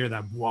so you could hear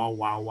that wow,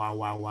 wow, wow,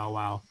 wow,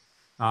 wow,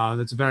 wow.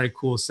 That's a very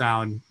cool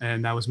sound,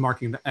 and that was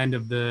marking the end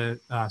of the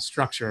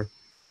structure.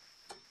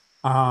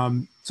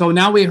 So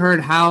now we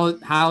heard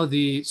how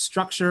the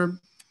structure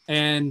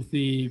and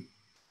the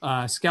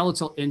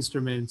skeletal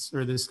instruments,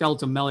 or the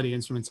skeletal melody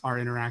instruments, are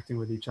interacting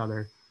with each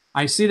other.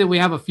 I see that we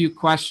have a few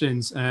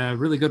questions,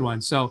 really good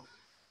ones. So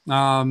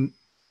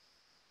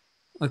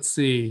let's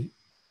see.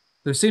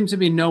 There seem to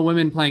be no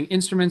women playing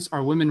instruments.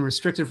 Are women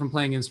restricted from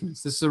playing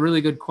instruments? This is a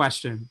really good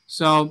question.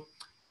 So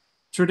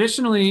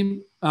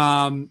traditionally,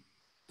 the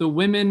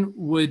women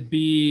would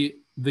be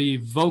the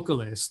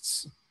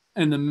vocalists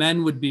and the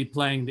men would be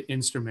playing the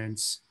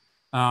instruments.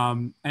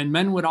 And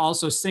men would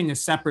also sing a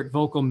separate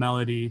vocal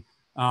melody,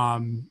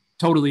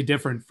 totally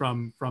different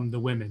from the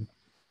women.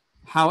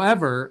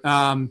 However,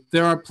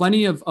 there are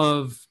plenty of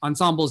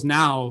ensembles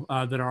now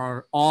that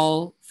are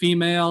all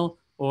female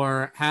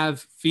or have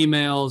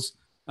females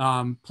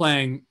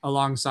playing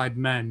alongside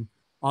men.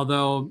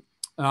 Although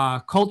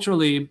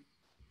culturally,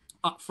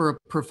 for a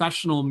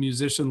professional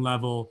musician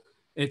level,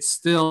 it's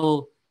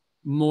still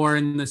more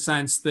in the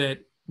sense that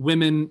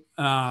women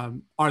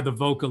are the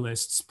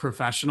vocalists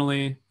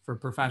professionally for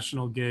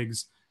professional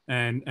gigs,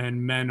 and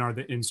men are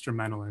the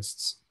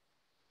instrumentalists.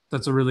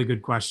 That's a really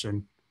good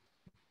question.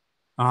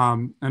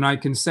 And I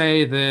can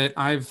say that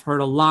I've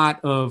heard a lot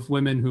of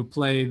women who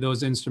play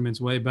those instruments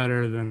way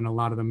better than a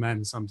lot of the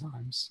men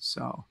sometimes.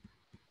 So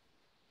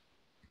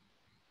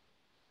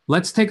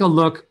let's take a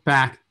look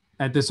back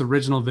at this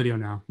original video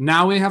now.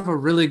 Now we have a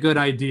really good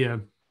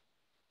idea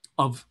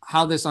of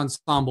how this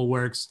ensemble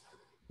works.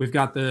 We've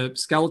got the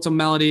skeletal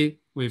melody,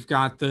 we've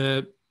got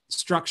the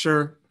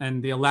structure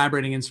and the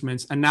elaborating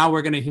instruments, and now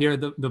we're going to hear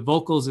the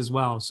vocals as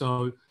well.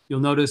 So you'll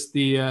notice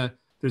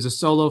there's a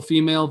solo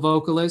female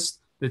vocalist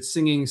that's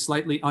singing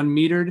slightly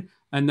unmetered,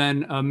 and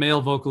then a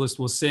male vocalist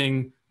will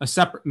sing a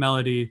separate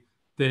melody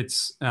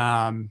that's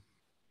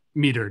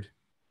metered.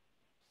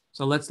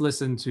 So let's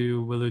listen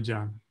to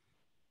Wilujan.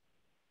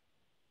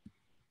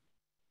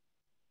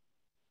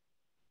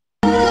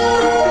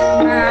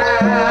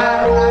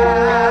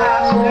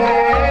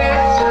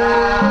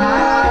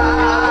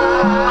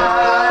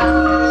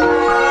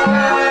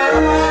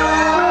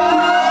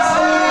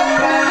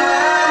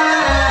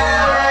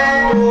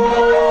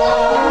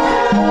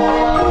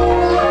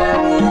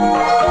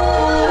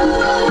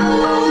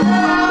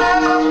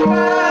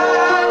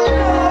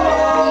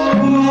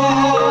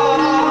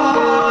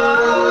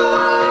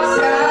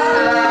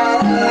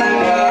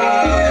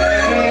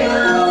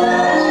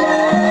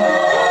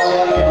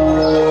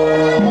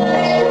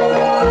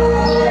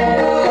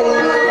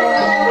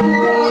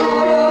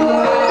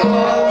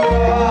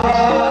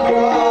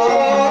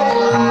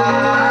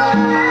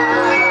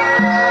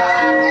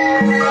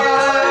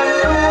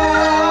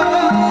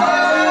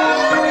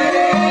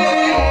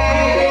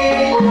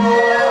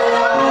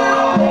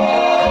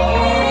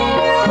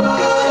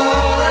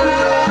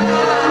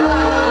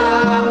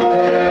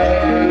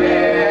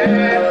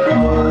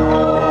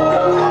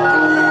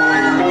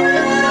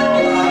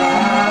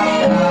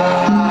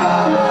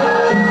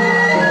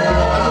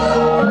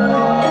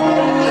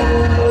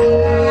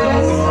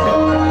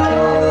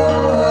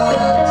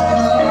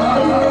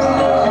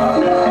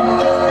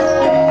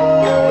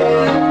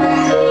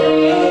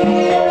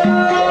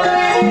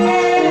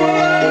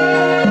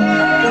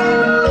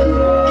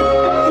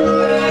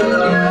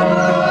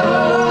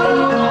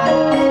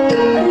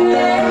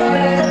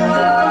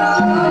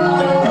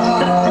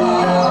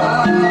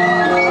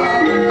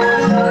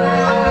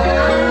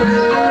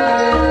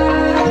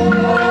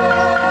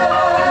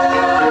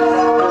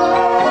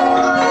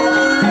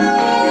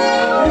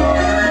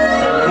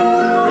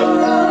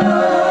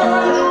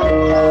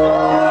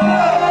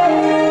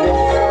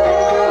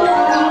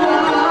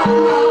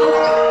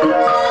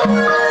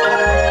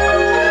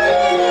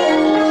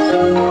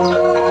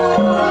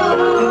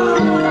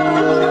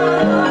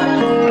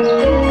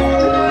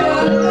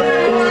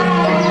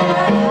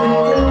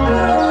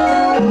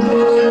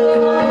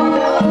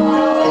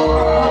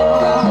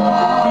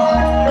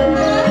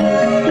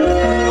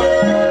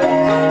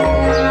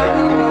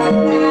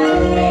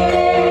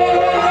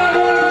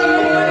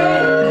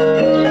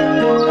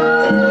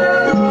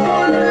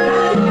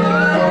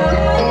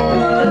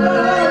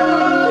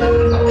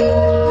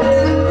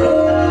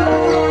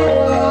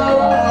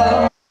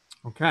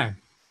 Okay.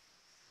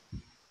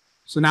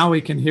 So now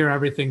we can hear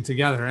everything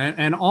together.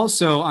 And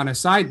also, on a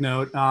side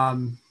note,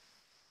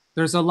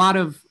 there's a lot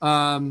of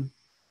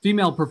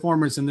female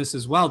performers in this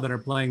as well that are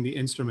playing the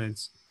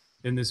instruments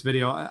in this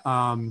video.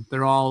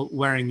 They're all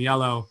wearing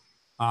yellow,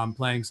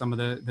 playing some of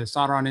the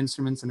Saran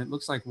instruments, and it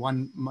looks like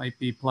one might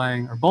be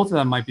playing, or both of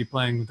them might be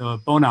playing the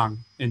bonang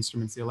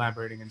instruments, the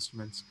elaborating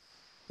instruments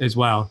as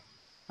well.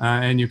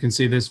 And you can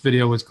see this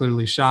video was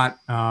clearly shot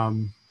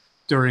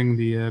during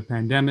the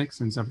pandemic,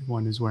 since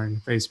everyone is wearing a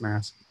face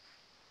mask.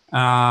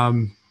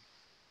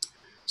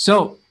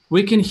 So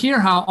we can hear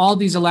how all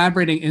these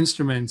elaborating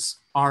instruments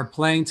are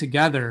playing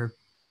together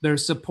they're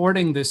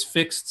supporting this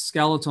fixed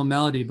skeletal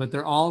melody, but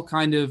they're all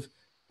kind of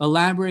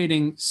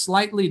elaborating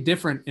slightly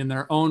different in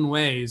their own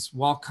ways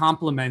while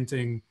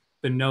complementing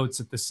the notes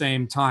at the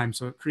same time.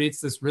 So it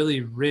creates this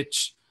really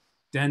rich,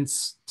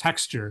 dense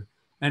texture.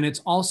 And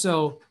it's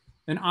also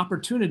an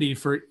opportunity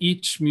for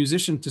each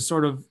musician to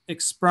sort of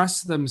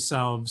express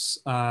themselves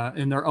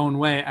in their own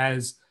way,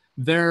 as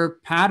their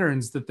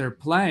patterns that they're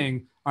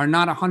playing are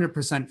not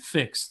 100%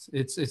 fixed.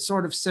 It's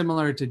sort of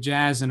similar to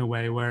jazz in a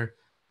way, where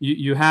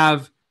you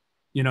have,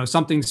 you know,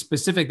 something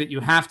specific that you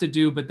have to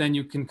do, but then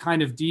you can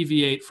kind of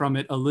deviate from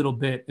it a little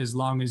bit as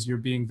long as you're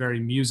being very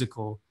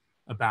musical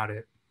about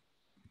it.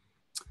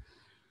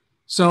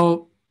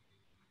 So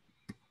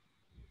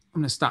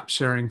I'm going to stop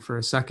sharing for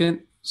a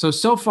second.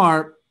 So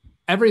far,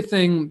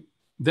 everything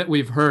that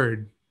we've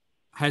heard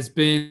has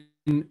been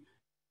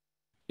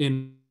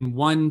in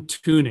one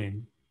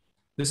tuning.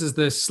 This is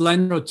the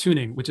Slendro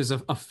tuning, which is a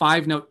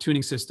 5-note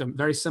tuning system,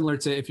 very similar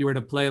to if you were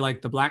to play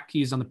like the black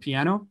keys on the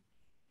piano.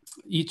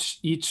 Each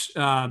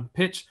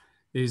pitch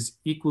is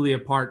equally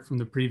apart from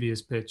the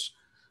previous pitch.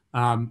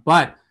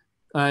 But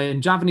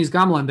in Javanese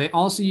gamelan, they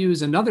also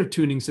use another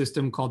tuning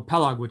system called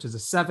pelag, which is a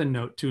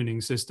 7-note tuning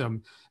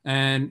system.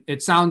 And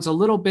it sounds a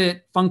little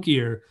bit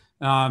funkier.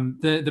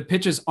 The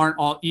pitches aren't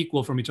all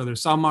equal from each other.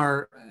 Some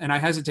are, and I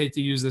hesitate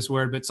to use this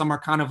word, but some are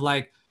kind of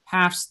like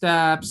half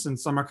steps, and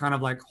some are kind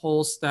of like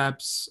whole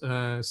steps,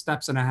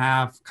 steps and a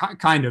half,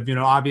 kind of, you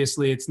know,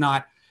 obviously it's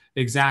not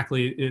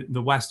exactly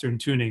the Western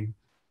tuning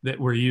that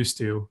we're used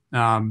to.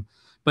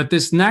 But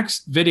this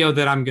next video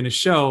that I'm going to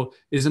show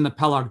is in the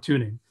pelag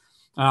tuning.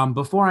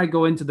 Before I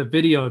go into the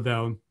video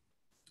though,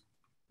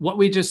 what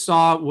we just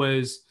saw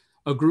was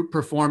a group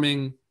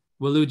performing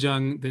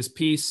Wilujeng, this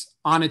piece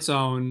on its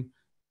own.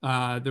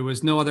 There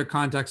was no other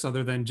context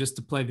other than just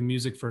to play the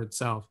music for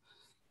itself.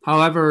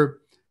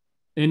 However,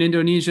 in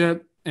Indonesia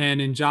and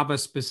in Java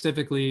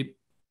specifically,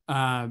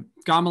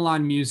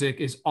 gamelan music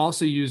is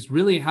also used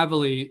really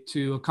heavily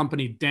to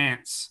accompany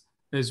dance,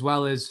 as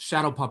well as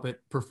shadow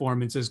puppet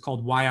performances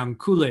called wayang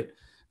kulit,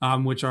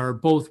 which are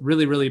both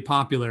really, really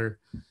popular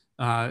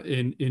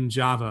in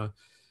Java.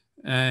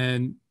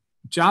 And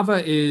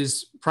Java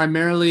is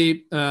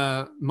primarily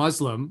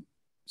Muslim.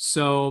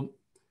 So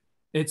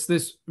it's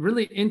this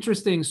really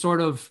interesting sort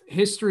of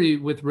history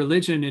with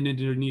religion in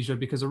Indonesia,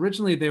 because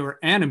originally they were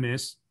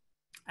animists,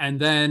 and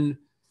then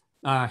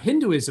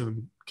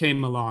Hinduism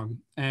came along,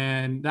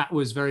 and that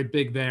was very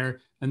big there.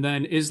 And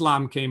then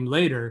Islam came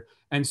later.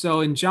 And so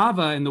in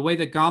Java, and the way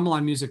that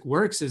gamelan music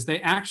works is they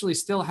actually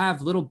still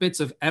have little bits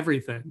of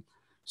everything.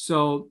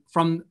 So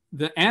from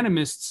the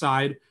animist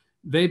side,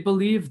 they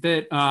believe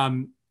that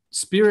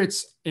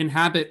spirits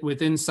inhabit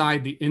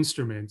inside the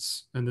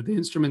instruments, and that the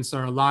instruments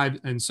are alive.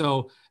 And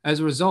so as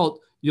a result,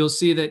 you'll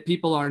see that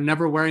people are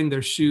never wearing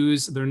their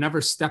shoes. They're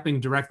never stepping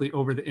directly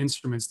over the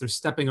instruments. They're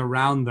stepping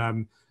around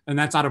them. And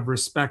that's out of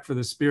respect for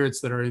the spirits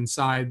that are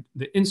inside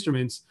the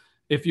instruments.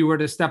 If you were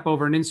to step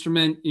over an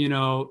instrument, you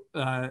know,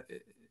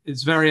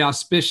 it's very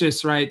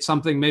auspicious, right?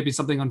 Maybe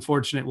something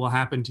unfortunate will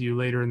happen to you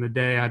later in the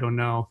day. I don't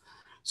know.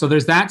 So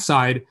there's that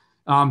side.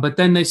 But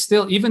then they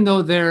still, even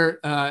though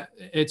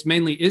it's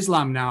mainly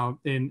Islam now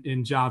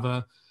in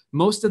Java,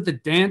 most of the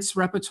dance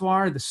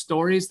repertoire, the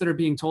stories that are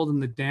being told in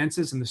the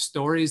dances, and the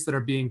stories that are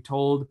being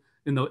told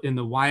in the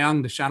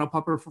wayang, the shadow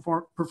puppet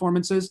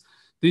performances,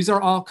 these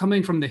are all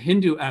coming from the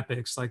Hindu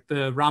epics, like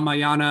the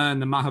Ramayana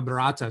and the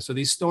Mahabharata. So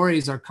these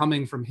stories are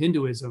coming from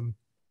Hinduism.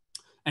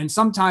 And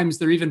sometimes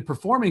they're even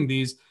performing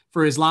these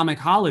for Islamic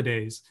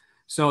holidays.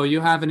 So you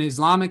have an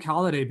Islamic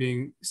holiday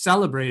being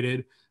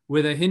celebrated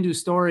with a Hindu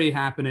story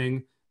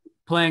happening,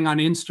 playing on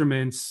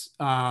instruments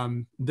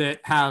that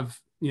have,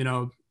 you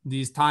know,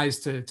 these ties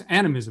to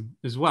animism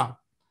as well.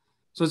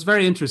 So it's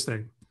very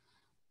interesting.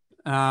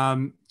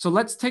 So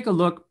let's take a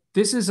look.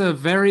 This is a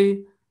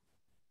very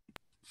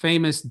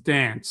famous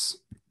dance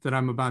that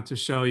I'm about to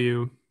show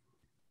you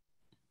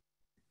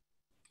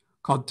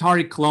called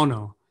Tari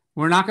Klono.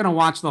 We're not going to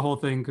watch the whole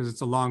thing because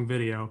it's a long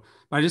video,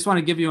 but I just want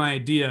to give you an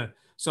idea.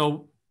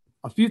 So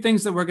a few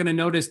things that we're going to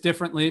notice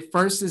differently.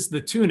 First is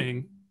the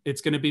tuning.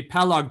 It's going to be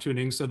pelag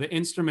tuning. So the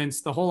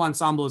instruments, the whole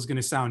ensemble is going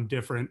to sound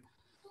different.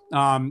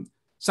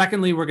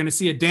 Secondly, we're going to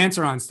see a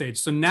dancer on stage.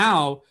 So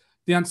now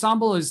the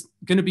ensemble is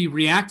going to be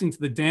reacting to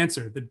the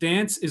dancer. The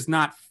dance is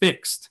not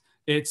fixed.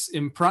 It's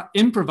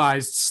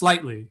improvised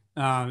slightly.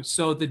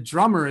 So the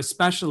drummer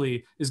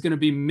especially is going to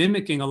be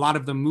mimicking a lot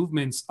of the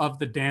movements of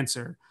the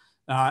dancer.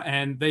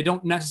 And they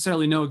don't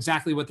necessarily know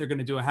exactly what they're going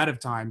to do ahead of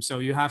time. So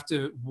you have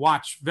to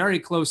watch very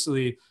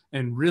closely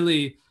and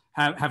really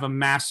have a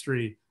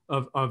mastery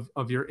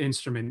of your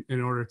instrument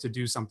in order to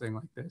do something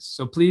like this.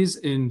 So please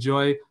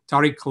enjoy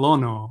Tari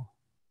Klono.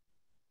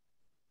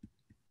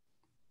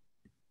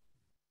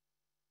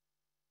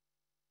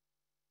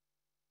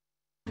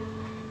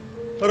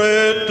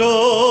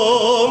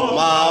 Redo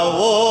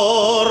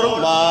mawur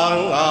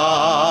manga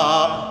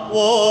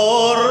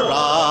wur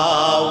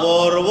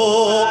rawur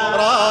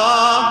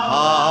wurahan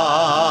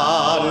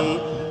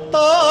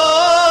tengah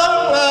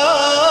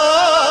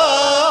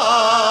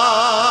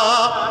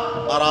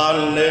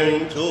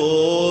raning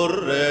jure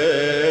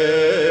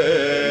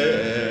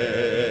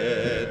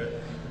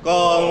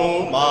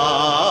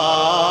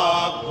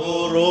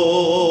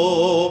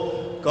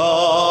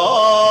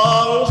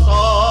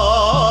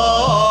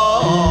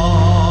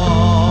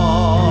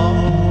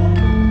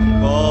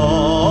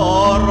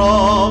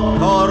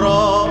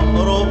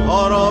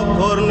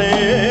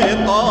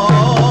Purnito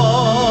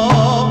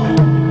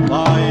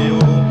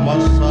Bayu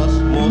mesas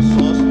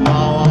musus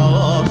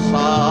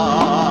mawalesan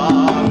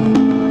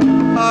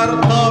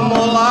harta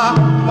mula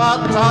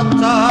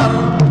macacar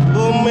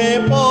bumi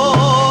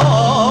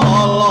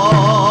polo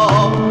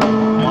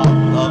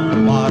matek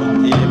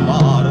marti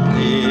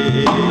marti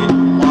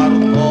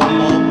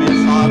martomo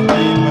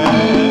pisari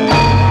merah.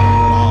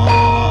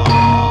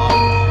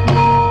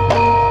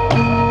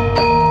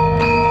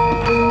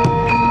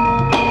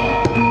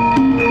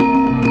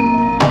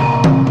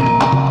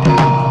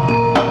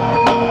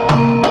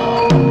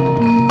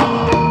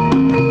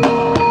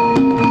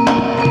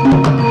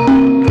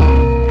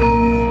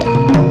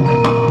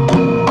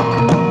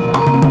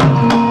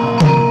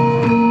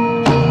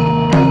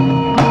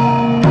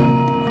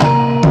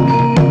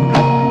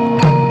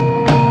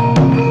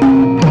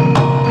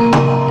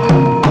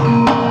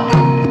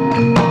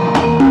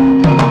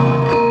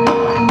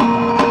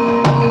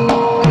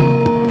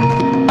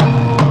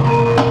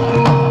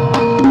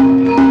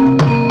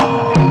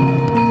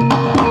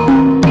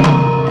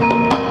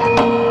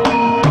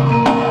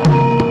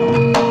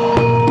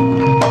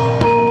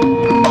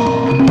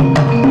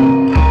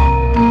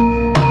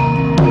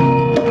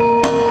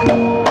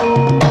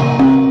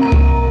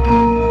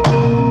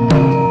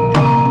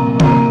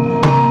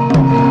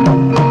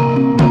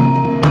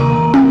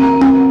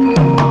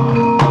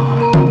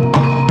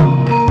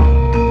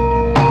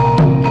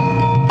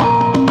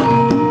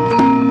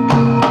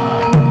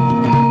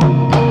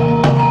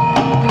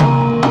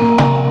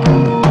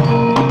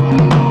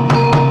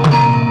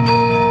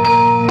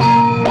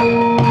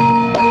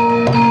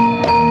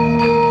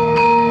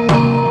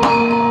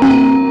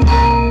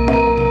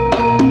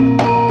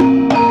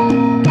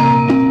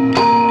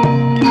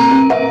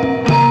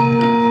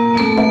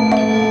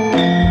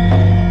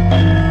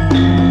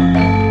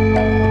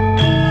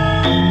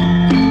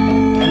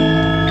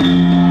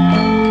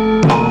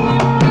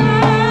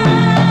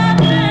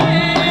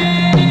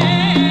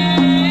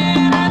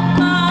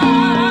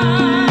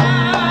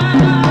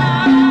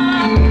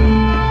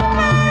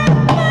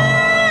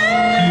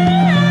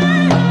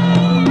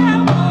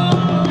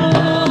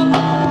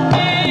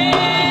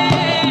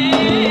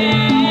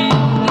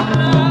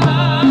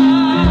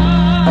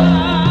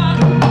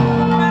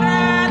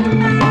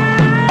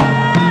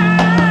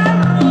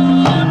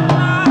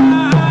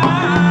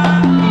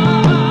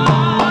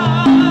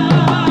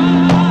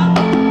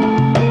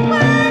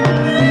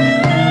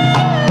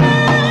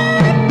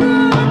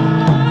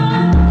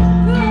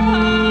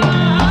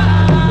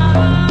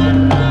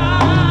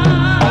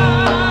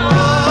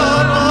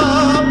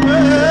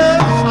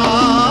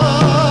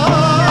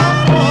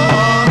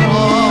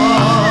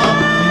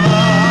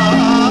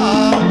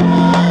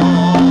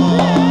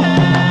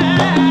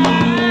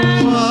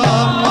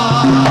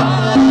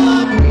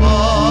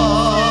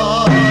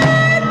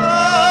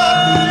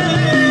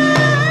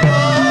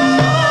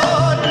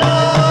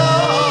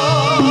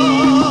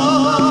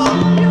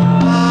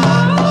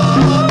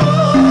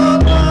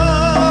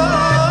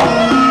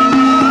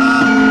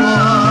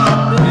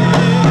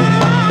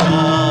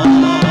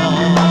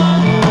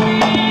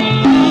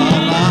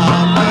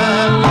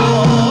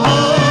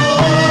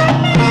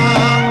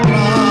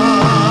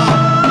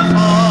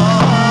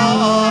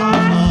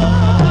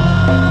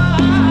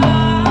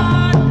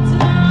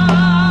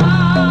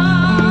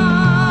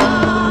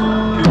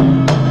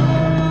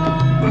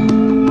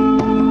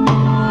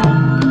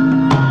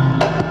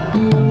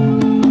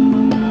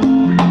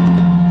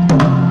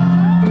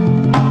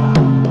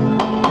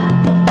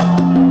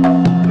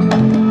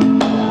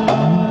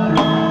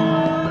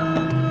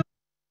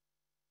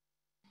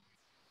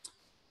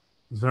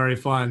 Very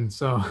fun.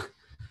 So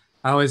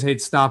I always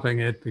hate stopping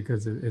it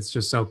because it's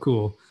just so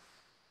cool.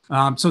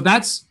 So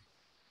that's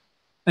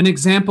an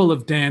example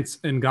of dance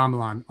in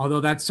gamelan, although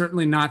that's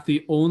certainly not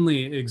the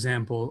only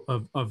example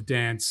of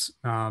dance.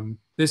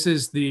 This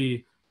is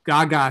the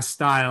gaga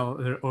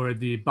style or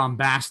the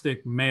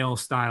bombastic male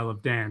style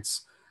of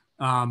dance.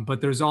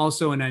 But there's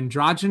also an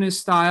androgynous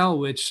style,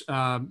 which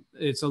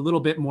it's a little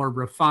bit more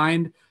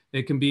refined.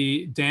 It can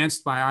be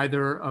danced by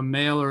either a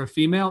male or a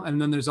female. And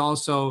then there's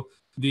also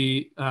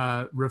the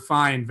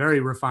refined,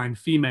 very refined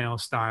female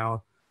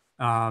style,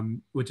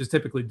 which is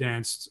typically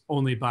danced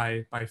only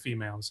by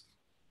females.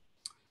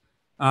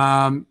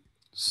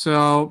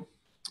 So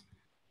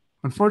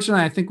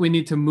unfortunately, I think we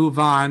need to move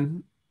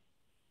on.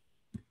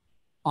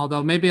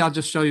 Although maybe I'll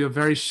just show you a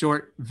very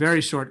short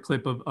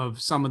clip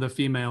of some of the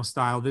female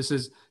style. This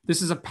is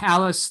a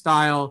palace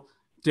style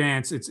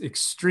dance. It's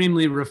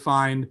extremely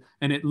refined,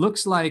 and it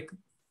looks like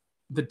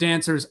the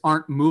dancers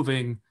aren't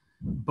moving,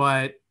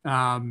 but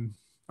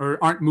or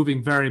aren't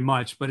moving very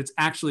much, but it's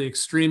actually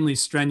extremely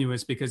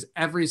strenuous because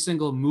every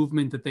single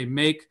movement that they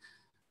make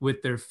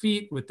with their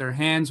feet, with their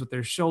hands, with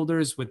their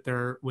shoulders, with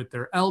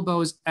their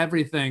elbows,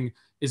 everything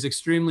is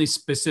extremely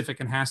specific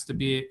and has to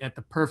be at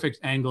the perfect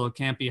angle. It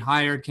can't be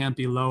higher, can't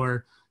be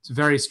lower. It's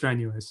very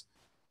strenuous.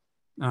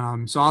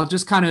 So I'll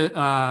just kind of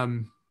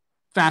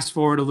fast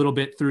forward a little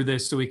bit through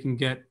this so we can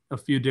get a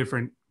few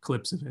different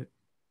clips of it.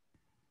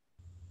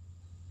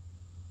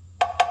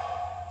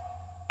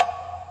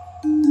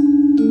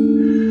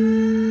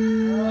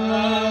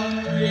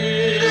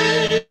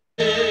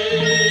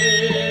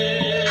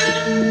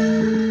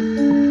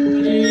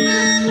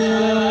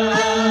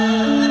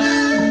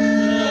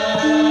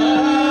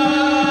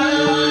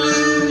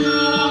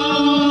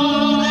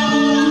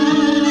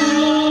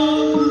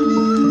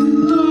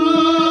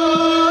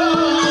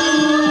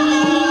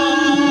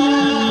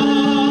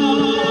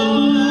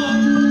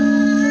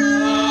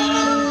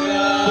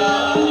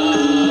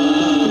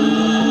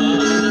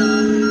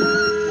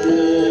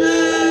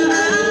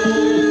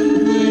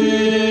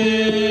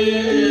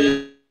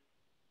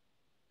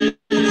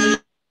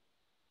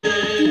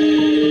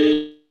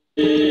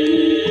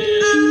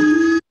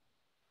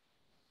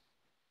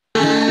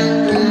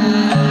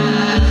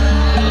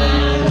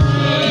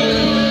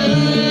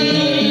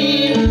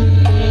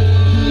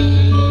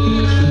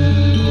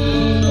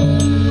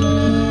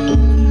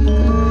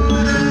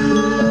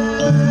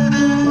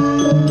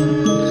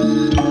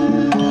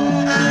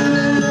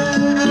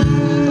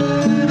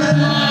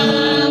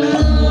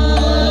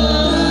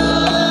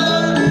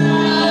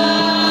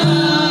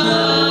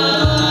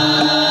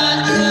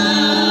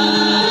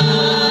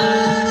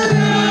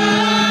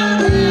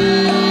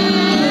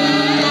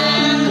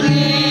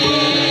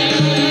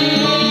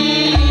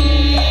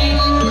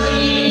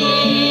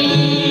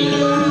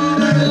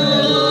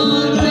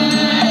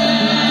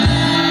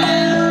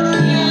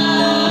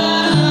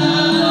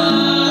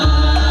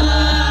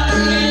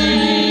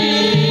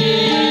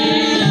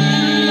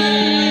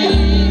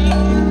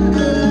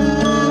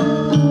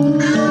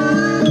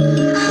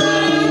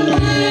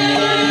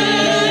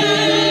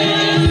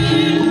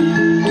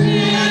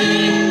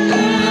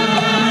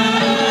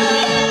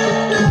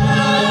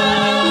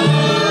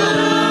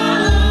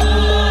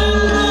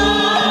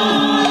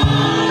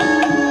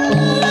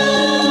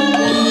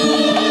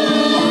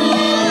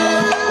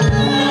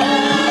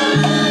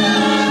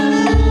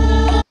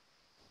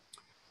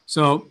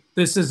 So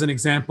this is an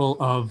example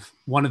of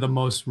one of the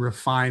most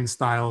refined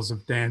styles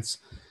of dance.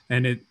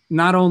 And it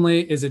not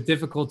only is it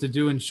difficult to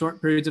do in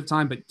short periods of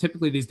time, but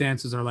typically these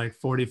dances are like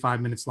 45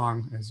 minutes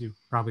long, as you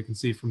probably can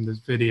see from this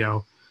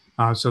video.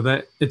 So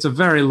that it's a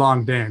very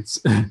long dance.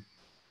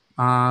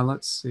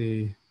 Let's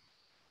see.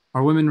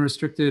 Are women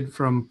restricted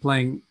from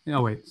playing?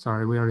 Oh, wait,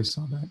 sorry, we already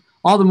saw that.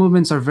 All the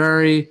movements are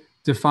very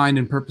defined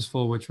and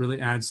purposeful, which really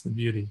adds to the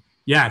beauty.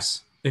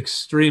 Yes,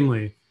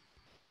 extremely.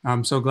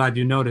 I'm so glad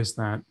you noticed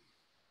that.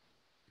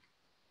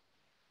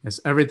 Yes,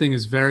 everything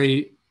is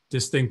very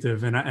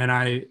distinctive. And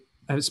I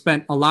have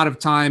spent a lot of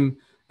time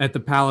at the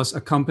palace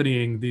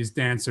accompanying these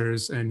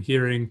dancers and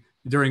hearing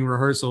during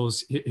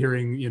rehearsals,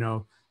 hearing, you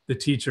know, the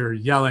teacher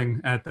yelling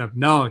at them,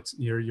 no, it's,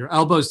 your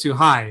elbow's too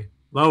high,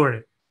 lower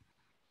it,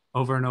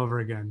 over and over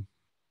again.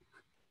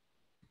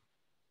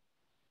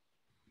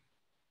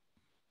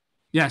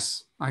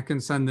 Yes, I can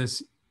send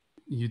this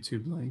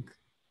YouTube link.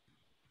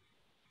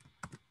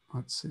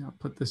 Let's see, I'll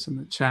put this in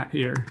the chat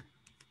here.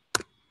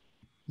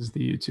 This is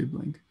the YouTube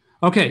link.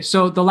 Okay,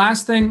 so the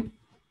last thing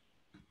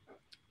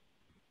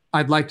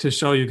I'd like to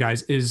show you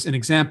guys is an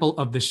example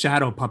of the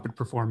shadow puppet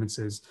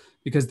performances,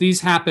 because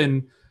these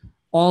happen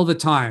all the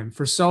time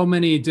for so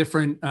many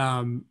different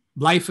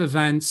life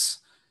events.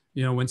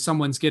 You know, when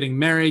someone's getting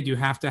married, you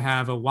have to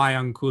have a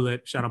wayang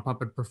kulit shadow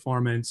puppet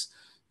performance.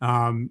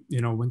 You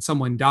know, when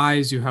someone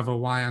dies, you have a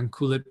wayang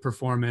kulit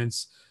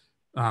performance.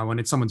 When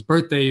it's someone's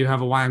birthday, you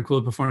have a wayang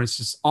kulit performance. It's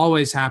just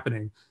always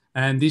happening.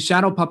 And these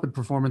shadow puppet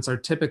performances are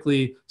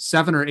typically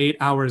 7 or 8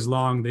 hours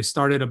long. They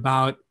start at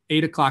about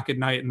 8 o'clock at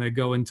night and they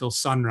go until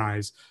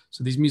sunrise.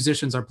 So these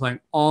musicians are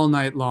playing all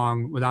night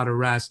long without a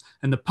rest.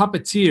 And the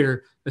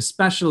puppeteer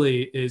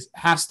especially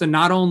has to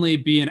not only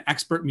be an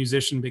expert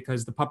musician,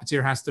 because the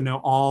puppeteer has to know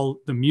all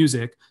the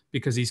music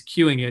because he's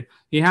cueing it.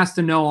 He has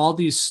to know all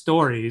these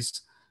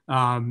stories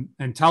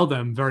and tell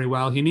them very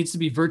well. He needs to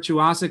be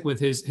virtuosic with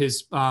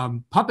his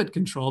puppet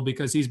control,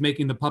 because he's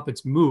making the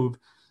puppets move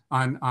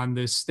on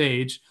this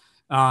stage.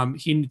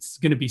 He's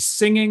going to be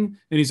singing,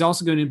 and he's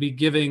also going to be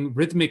giving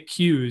rhythmic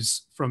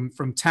cues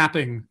from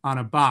tapping on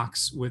a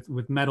box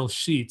with metal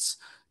sheets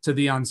to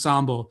the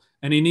ensemble.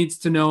 And he needs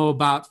to know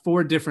about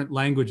 4 different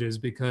languages,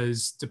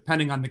 because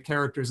depending on the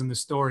characters in the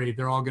story,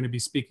 they're all going to be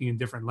speaking in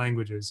different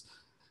languages.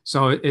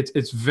 So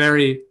it's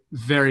very,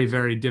 very,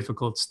 very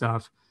difficult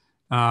stuff.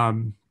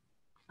 And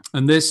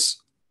this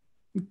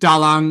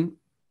dalang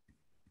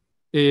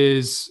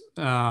is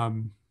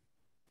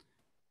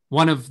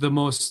one of the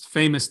most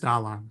famous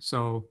dalang,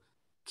 so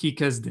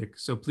Kikesdik.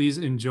 So please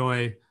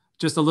enjoy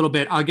just a little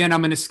bit. Again, I'm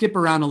going to skip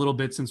around a little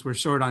bit since we're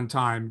short on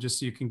time, just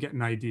so you can get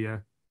an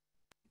idea.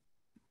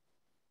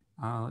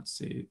 Let's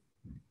see.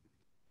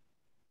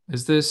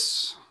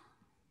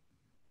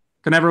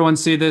 Can everyone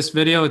see this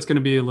video? It's going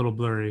to be a little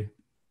blurry.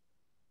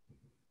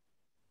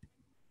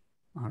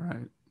 All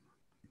right.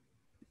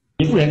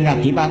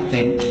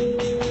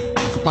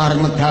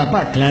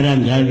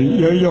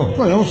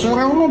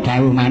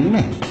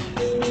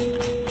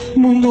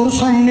 Mundur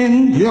sang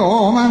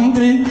nindya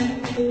mantri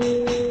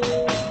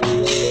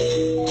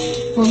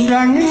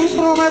undranging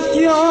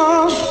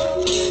pramadya.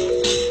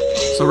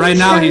 So right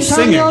now he's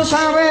singing.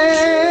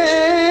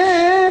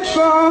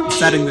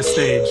 setting the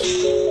stage.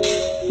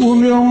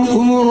 Ulyong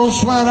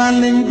kumurus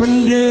waraning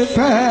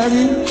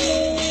pendekari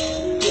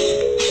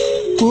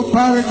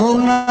kupar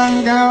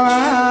kunang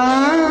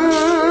gawat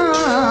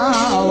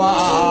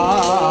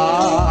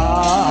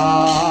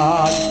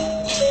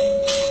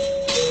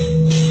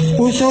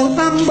usur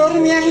tambur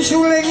yang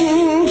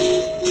suling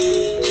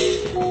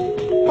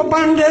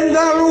pepanden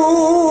dalu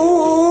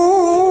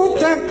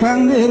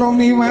cakang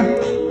diromimah.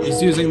 He's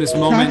using this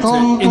moment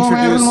to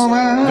introduce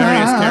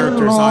various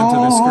characters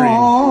onto the screen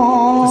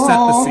to set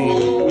the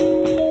scene.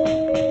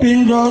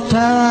 Pindo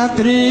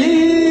Satriyan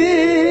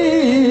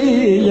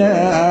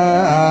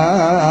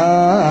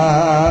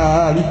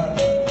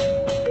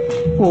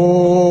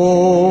Oh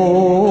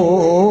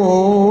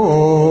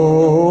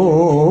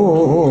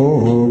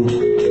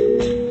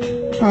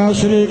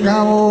Asri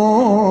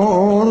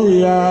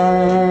Kamurya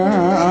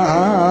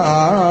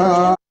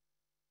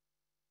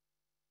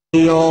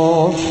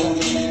Yo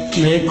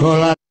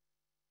Nikola.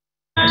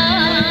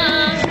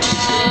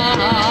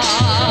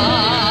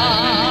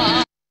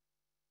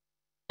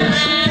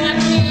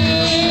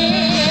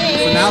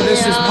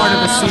 This is part of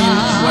a scene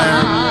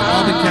where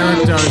all the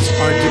characters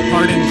are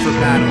departing for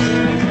battle.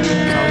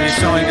 So he's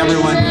showing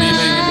everyone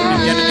leaving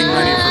and getting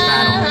ready for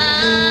battle.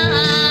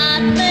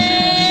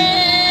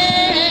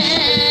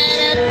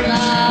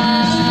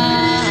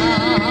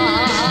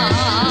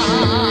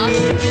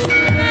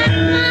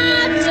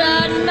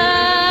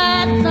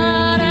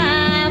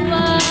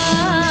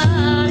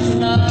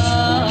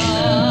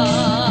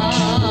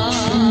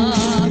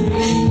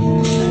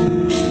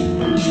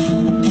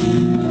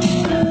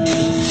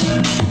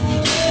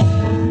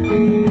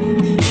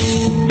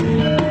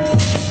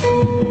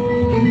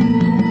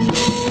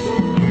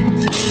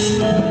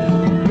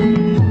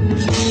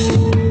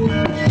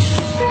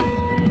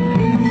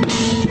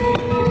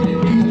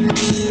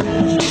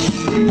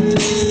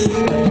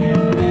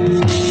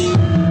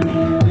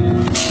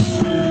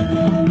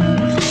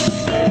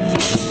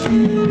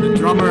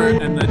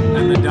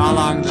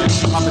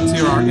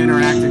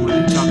 Interacting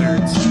with each other.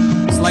 It's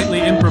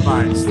slightly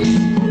improvised.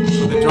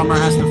 So the drummer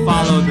has to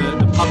follow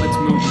the puppet's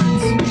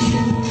movements.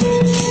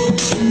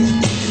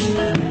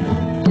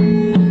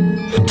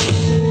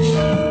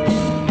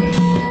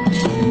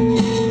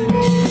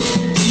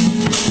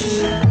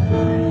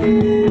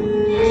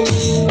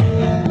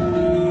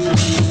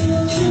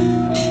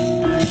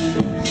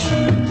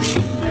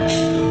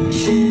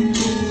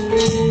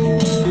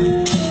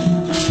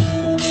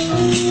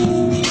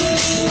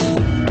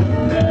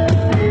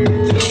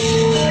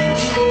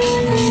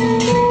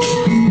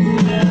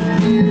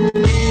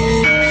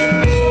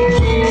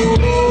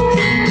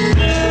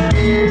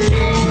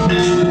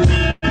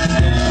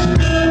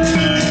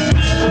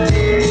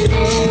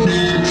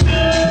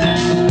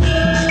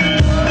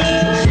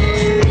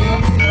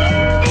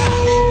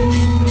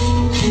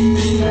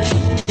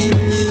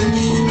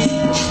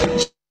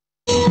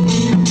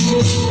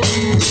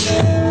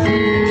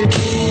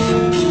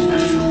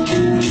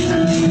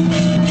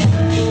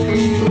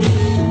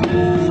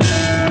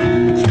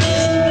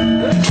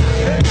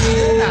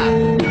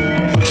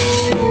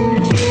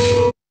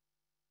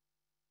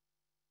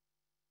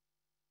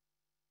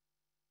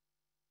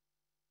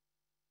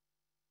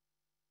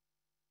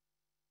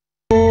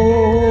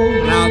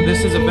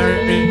 This is a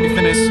very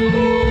famous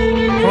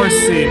horse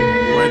scene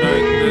where the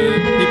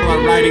people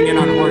are riding in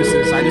on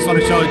horses. I just want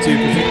to show it to you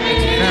because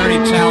it's very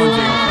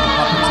challenging for the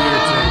puppeteer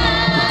to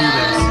do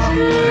this.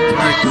 And it's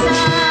very cool.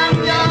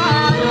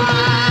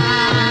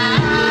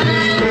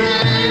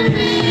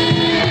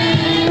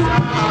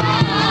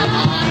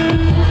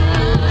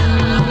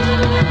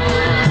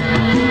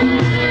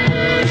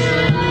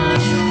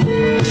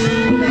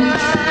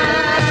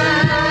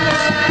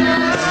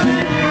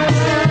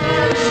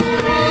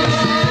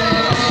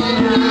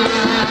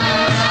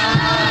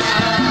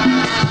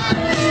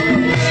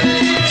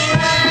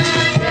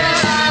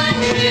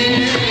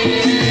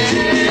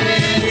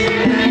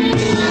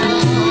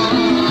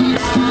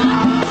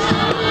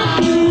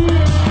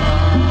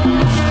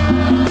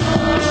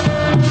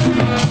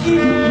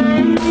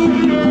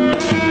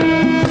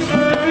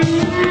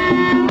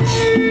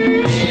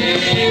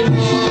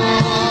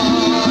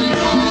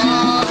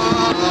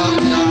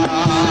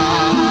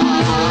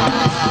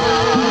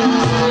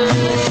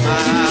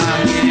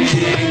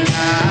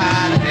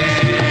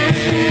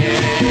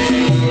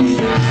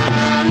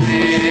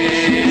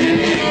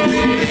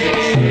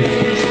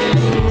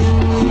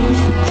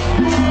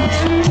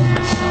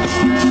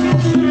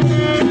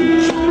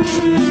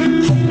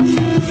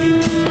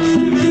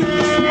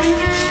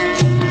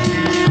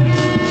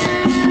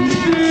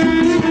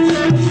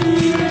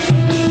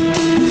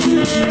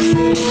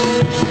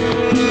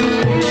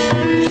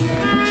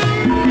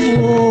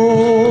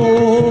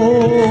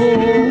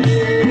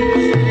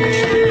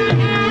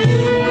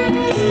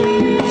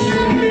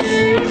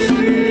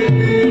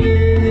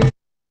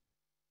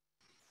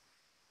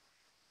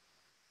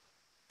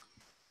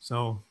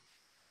 So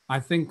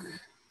I think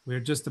we're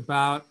just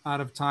about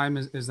out of time.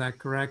 Is that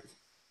correct?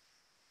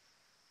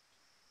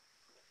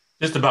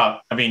 Just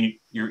about. I mean,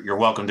 you're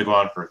welcome to go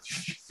on for a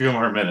few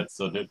more minutes,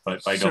 so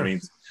but by no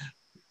means.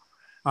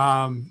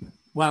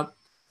 Well,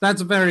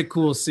 that's a very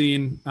cool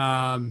scene.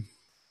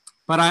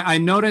 But I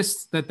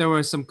noticed that there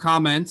were some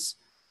comments.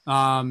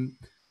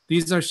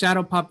 These are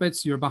shadow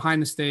puppets. You're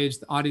behind the stage.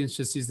 The audience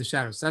just sees the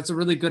shadows. That's a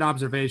really good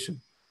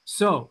observation.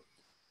 So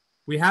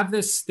we have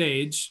this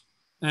stage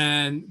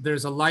and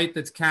there's a light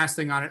that's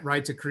casting on it,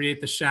 right, to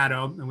create the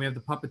shadow. And we have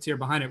the puppeteer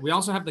behind it. We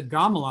also have the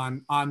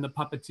gamelan on the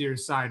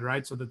puppeteer's side,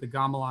 right, so that the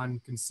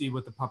gamelan can see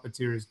what the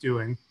puppeteer is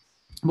doing.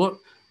 Well,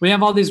 we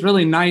have all these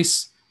really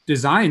nice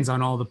designs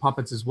on all the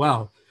puppets as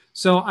well.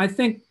 So I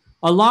think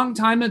a long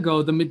time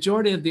ago, the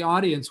majority of the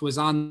audience was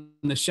on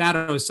the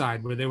shadow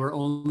side where they were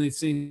only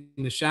seeing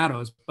the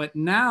shadows. But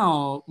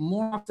now,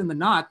 more often than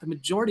not, the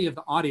majority of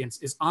the audience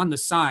is on the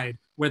side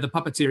where the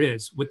puppeteer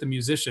is with the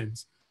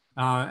musicians.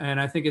 And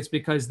I think it's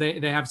because they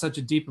have such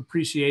a deep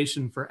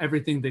appreciation for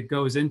everything that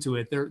goes into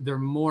it. They're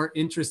more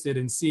interested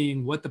in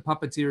seeing what the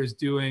puppeteer is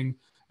doing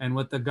and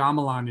what the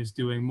gamelan is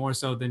doing, more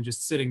so than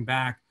just sitting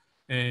back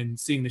and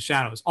seeing the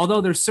shadows.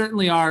 Although there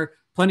certainly are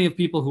plenty of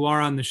people who are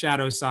on the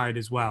shadow side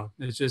as well.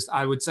 It's just,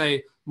 I would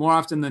say more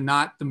often than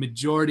not, the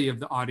majority of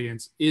the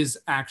audience is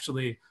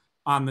actually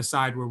on the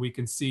side where we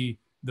can see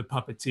the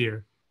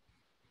puppeteer.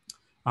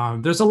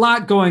 There's a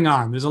lot going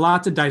on. There's a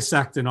lot to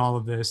dissect in all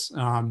of this.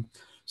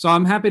 So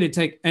I'm happy to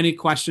take any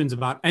questions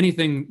about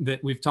anything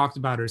that we've talked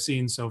about or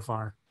seen so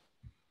far.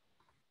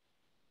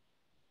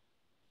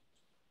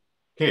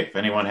 Okay, if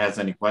anyone has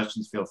any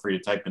questions, feel free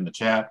to type in the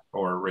chat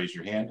or raise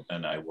your hand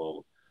and I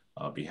will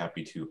be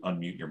happy to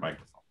unmute your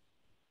microphone.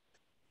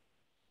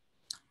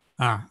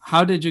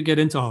 How did you get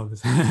into all of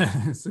this?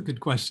 It's a good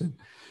question.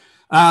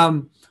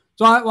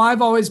 So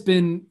I've always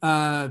been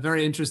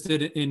very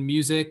interested in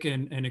music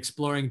and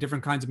exploring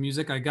different kinds of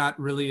music. I got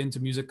really into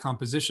music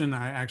composition.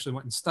 I actually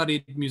went and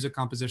studied music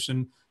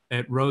composition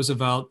at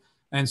Roosevelt.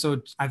 And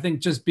so I think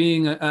just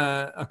being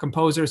a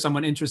composer,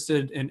 someone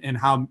interested in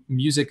how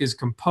music is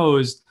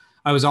composed,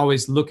 I was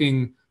always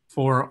looking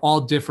for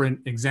all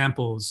different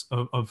examples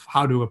of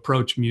how to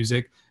approach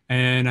music.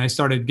 And I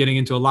started getting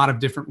into a lot of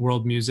different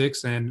world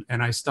musics, and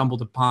I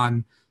stumbled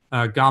upon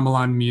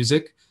gamelan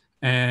music,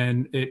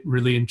 and it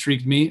really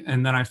intrigued me.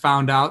 And then I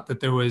found out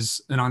that there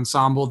was an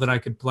ensemble that I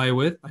could play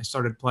with. I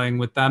started playing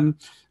with them.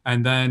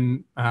 And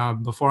then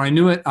before I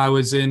knew it, I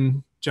was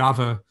in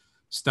Java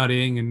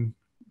studying and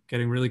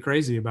getting really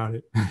crazy about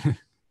it.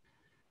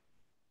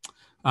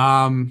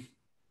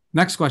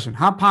 Next question.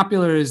 How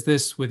popular is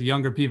this with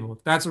younger people?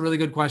 That's a really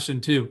good question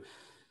too.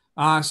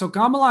 So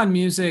gamelan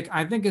music,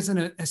 I think, is in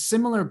a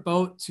similar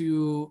boat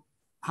to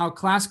how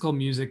classical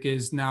music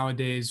is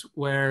nowadays,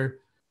 where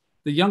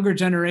the younger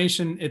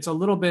generation, it's a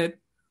little bit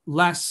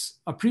less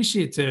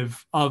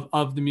appreciative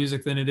of the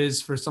music than it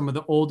is for some of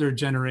the older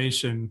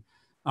generation.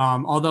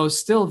 Although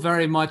still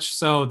very much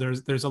so,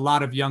 there's a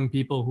lot of young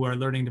people who are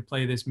learning to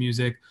play this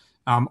music.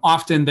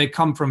 Often they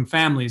come from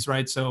families,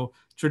 right? So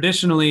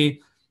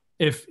traditionally,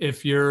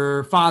 if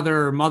your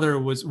father or mother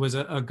was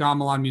a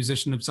gamelan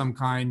musician of some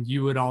kind,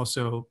 you would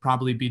also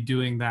probably be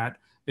doing that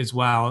as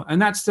well.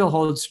 And that still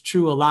holds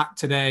true a lot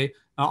today,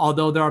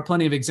 although there are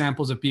plenty of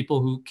examples of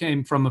people who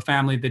came from a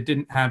family that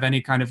didn't have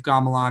any kind of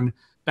gamelan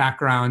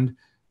background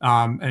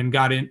and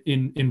got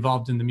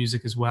involved in the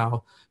music as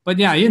well. But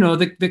yeah, you know,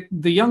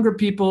 the younger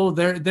people,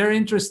 they're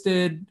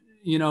interested,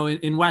 you know,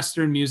 in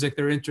Western music.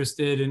 They're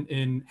interested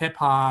in hip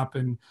hop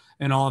and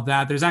all of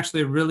that. There's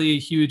actually a really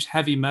huge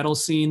heavy metal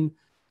scene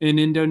in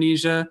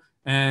Indonesia.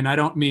 And I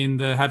don't mean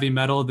the heavy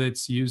metal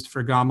that's used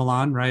for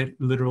gamelan, right?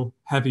 Literal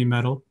heavy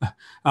metal,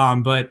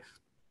 but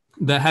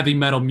the heavy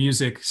metal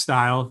music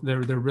style, they're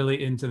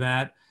really into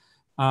that.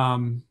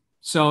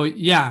 So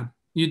yeah,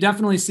 you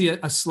definitely see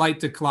a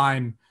slight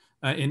decline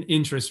in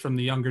interest from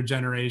the younger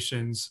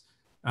generations,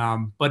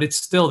 but it's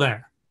still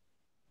there.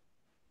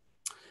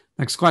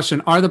 Next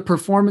question. Are the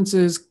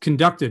performances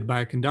conducted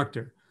by a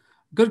conductor?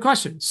 Good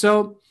question.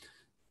 So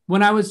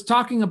when I was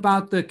talking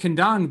about the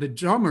kendang, the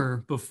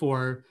drummer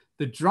before,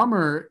 the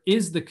drummer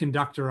is the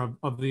conductor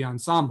of the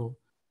ensemble.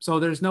 So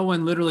there's no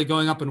one literally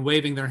going up and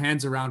waving their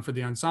hands around for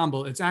the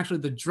ensemble. It's actually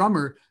the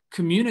drummer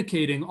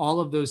communicating all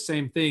of those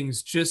same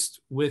things just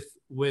with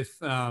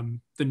the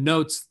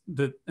notes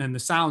and the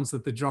sounds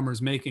that the drummer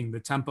is making, the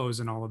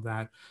tempos and all of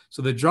that.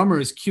 So the drummer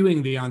is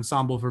cueing the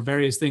ensemble for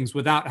various things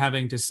without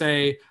having to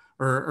say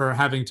or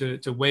having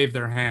to wave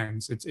their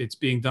hands. It's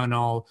being done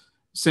all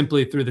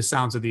simply through the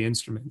sounds of the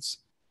instruments.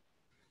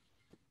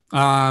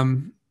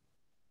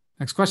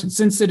 Next question.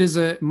 Since it is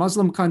a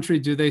Muslim country,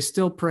 do they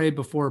still pray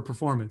before a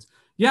performance?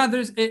 Yeah,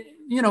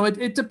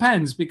 it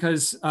depends,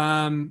 because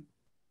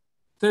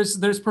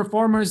there's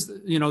performers,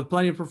 you know,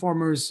 plenty of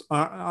performers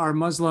are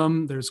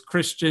Muslim, there's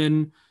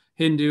Christian,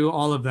 Hindu,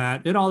 all of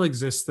that. It all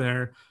exists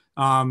there.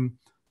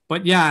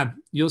 But yeah,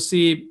 you'll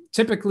see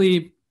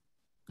typically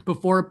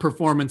before a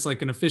performance,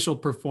 like an official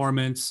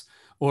performance,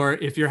 or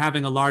if you're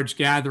having a large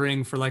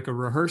gathering for like a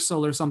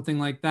rehearsal or something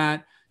like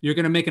that, you're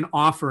going to make an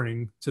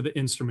offering to the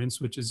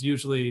instruments, which is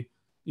usually,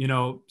 you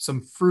know,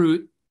 some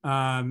fruit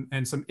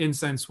and some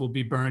incense will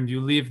be burned.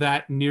 You leave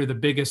that near the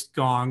biggest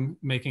gong,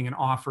 making an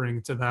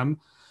offering to them.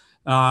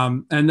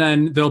 And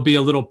then there'll be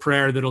a little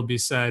prayer that'll be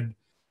said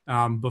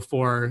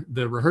before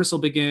the rehearsal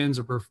begins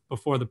or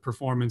before the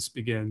performance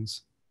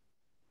begins.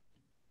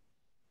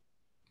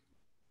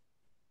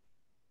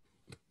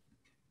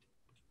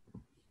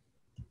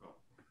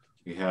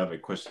 We have a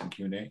question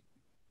Q&A.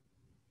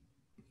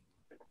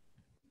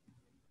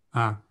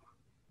 I'm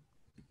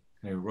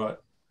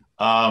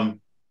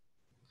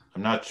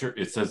not sure.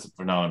 It says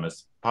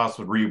anonymous.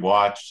 Possible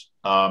rewatch.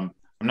 I'm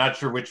not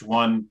sure which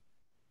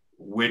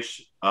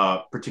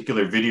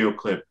particular video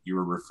clip you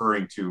were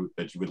referring to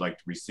that you would like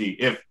to receive.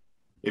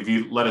 If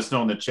you let us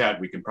know in the chat,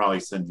 we can probably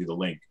send you the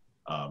link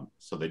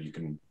so that you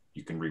can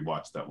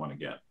rewatch that one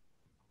again.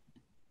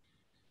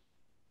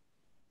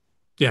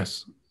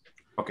 Yes.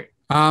 Okay.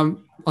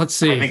 Let's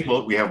see. I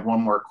think we have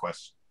one more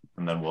question,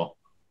 and then we'll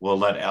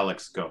let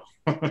Alex go.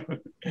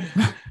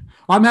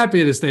 I'm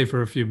happy to stay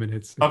for a few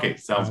minutes. Okay,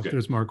 sounds good.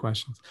 There's more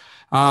questions.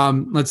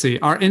 Let's see.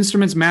 Are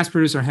instruments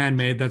mass-produced or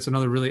handmade? That's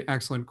another really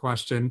excellent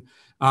question.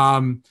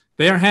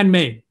 They are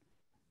handmade.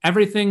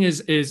 Everything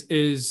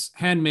is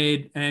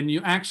handmade, and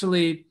you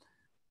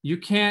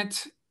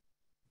can't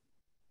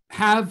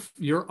have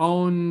your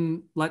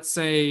own, let's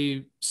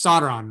say,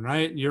 saran,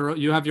 right?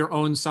 You have your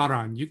own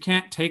saran. You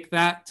can't take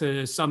that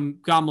to some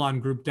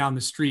gamelan group down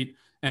the street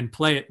and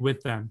play it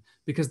with them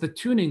because the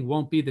tuning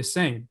won't be the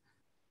same.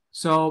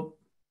 So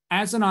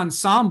as an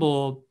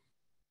ensemble,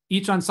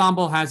 each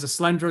ensemble has a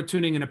slendro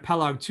tuning and a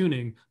pelag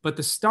tuning, but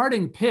the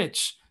starting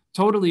pitch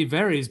totally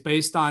varies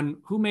based on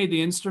who made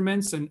the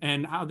instruments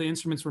and how the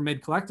instruments were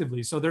made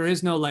collectively. So there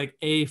is no like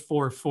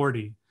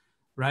A440,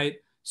 right?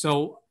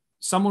 So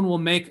someone will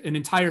make an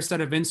entire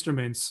set of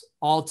instruments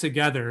all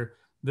together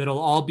that'll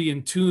all be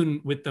in tune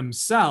with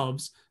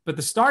themselves, but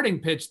the starting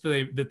pitch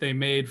that they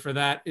made for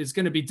that is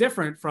going to be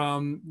different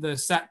from the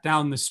set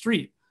down the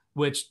street,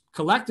 which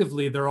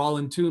collectively they're all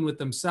in tune with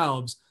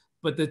themselves,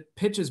 but the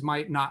pitches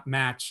might not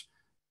match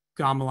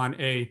gamelan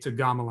A to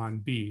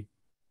gamelan B.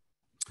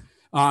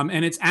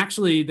 And it's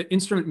actually, the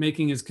instrument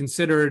making is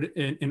considered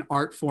an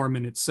art form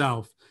in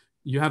itself.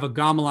 You have a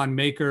gamelan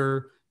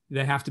maker,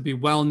 they have to be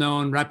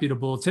well-known,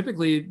 reputable.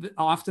 Typically,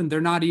 often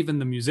they're not even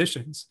the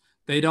musicians.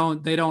 They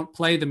don't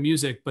play the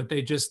music, but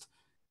they just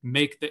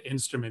make the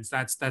instruments.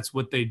 That's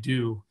what they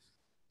do.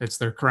 It's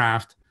their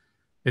craft.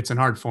 It's an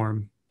art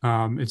form.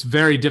 It's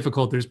very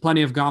difficult. There's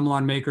plenty of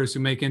gamelan makers who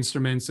make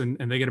instruments and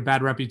they get a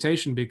bad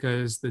reputation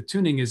because the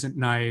tuning isn't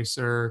nice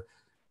or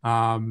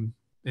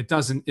it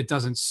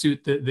doesn't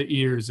suit the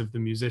ears of the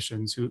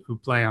musicians who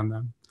play on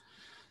them.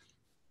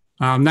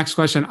 Next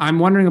question. I'm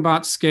wondering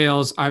about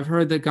scales. I've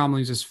heard that gamelan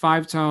uses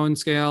 5-tone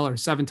scale or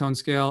 7-tone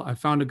scale. I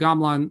found a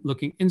gamelan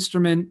looking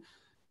instrument,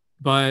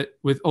 but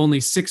with only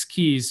 6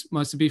 keys.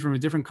 Must it be from a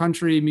different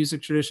country,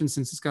 music tradition,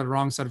 since it's got a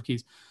wrong set of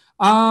keys?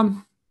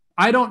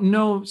 I don't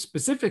know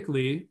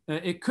specifically.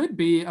 It could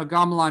be a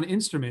gamelan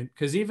instrument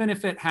because even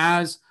if it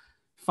has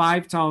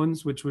 5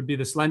 tones, which would be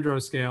the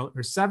slendro scale,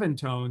 or 7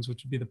 tones,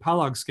 which would be the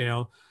pelag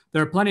scale,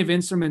 there are plenty of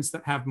instruments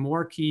that have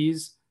more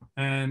keys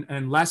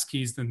and less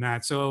keys than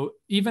that. So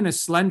even a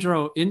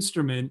slendro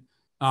instrument,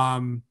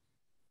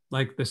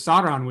 like the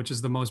saran, which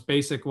is the most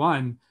basic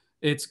one,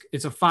 it's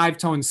a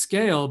 5-tone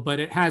scale, but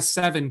it has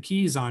 7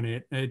 keys on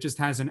it. It just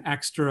has an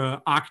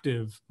extra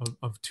octave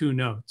of 2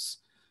 notes.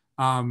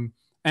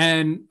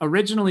 And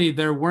originally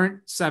there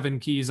weren't 7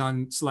 keys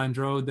on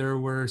slendro, there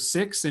were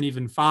 6 and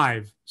even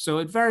 5. So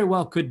it very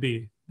well could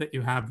be that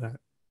you have that.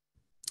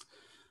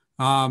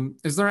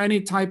 Is there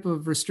any type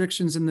of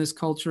restrictions in this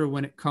culture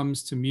when it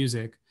comes to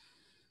music?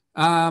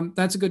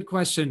 That's a good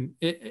question.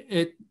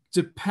 It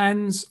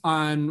depends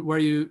on where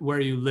you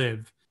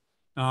live.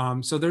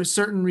 So there's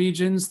certain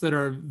regions that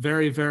are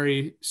very,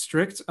 very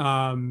strict.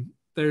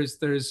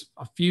 There's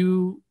a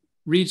few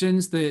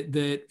regions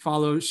that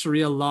follow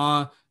Sharia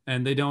law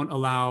and they don't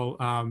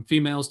allow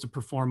females to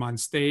perform on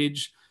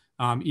stage,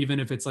 even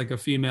if it's like a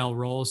female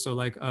role. So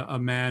like a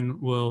man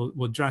will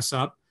dress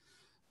up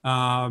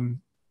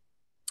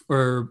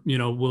or,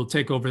 will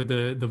take over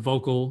the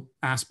vocal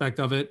aspect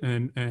of it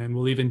and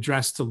will even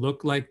dress to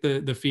look like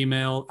the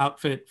female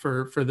outfit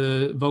for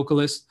the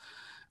vocalist.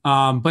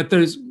 But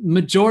there's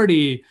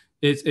majority,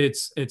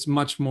 it's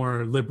much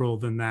more liberal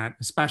than that,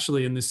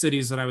 especially in the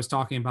cities that I was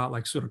talking about,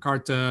 like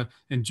Surakarta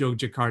and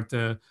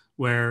Yogyakarta,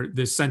 where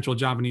this central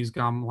Javanese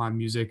gamelan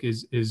music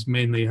is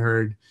mainly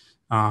heard.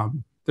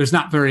 There's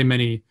not very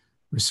many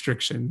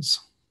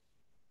restrictions.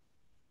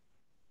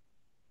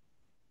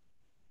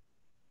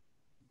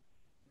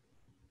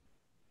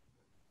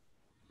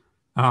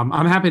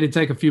 I'm happy to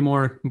take a few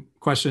more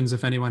questions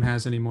if anyone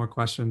has any more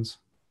questions.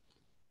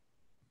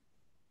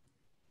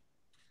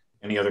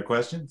 Any other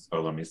questions?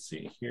 Oh, let me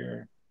see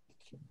here.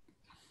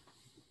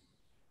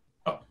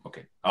 Oh,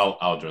 okay. I'll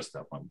address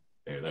that one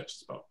there. That's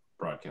just about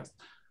broadcast.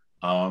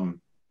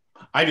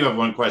 I do have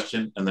one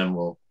question, and then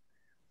we'll.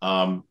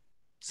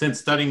 Since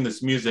studying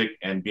this music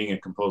and being a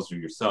composer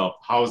yourself,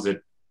 how is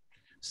it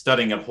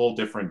studying a whole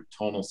different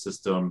tonal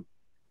system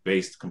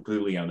based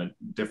completely on a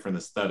different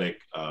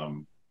aesthetic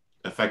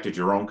affected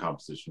your own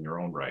composition,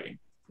 your own writing?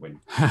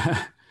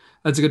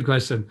 That's a good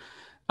question.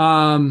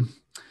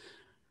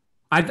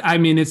 I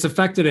mean, it's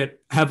affected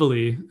it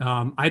heavily.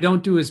 I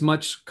don't do as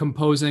much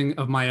composing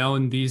of my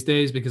own these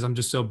days because I'm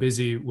just so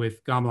busy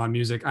with gamelan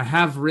music. I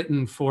have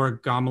written for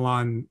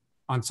gamelan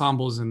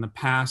ensembles in the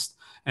past,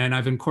 and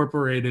I've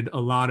incorporated a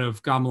lot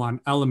of gamelan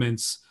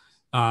elements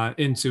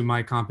into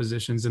my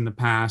compositions in the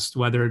past,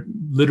 whether it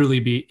literally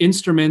be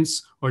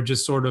instruments or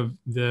just sort of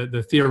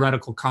the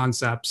theoretical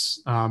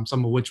concepts,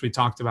 some of which we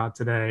talked about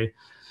today.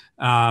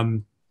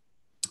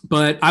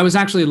 But I was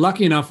actually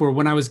lucky enough where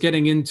when I was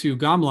getting into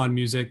gamelan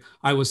music,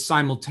 I was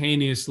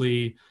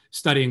simultaneously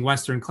studying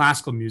Western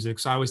classical music.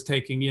 So I was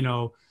taking, you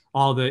know,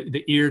 all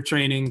the ear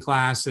training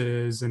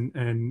classes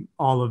and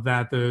all of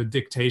that, the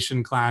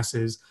dictation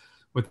classes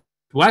with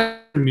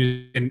Western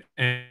music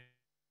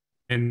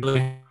and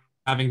really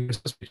having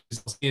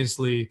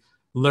simultaneously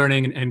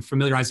learning and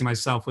familiarizing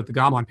myself with the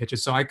gamelan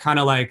pitches. So I kind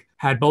of like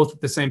had both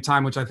at the same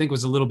time, which I think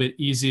was a little bit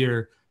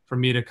easier for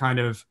me to kind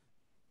of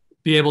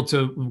be able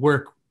to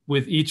work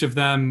with each of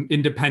them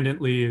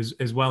independently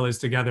as well as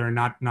together and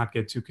not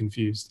get too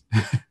confused.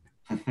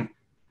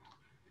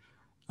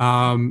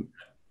 One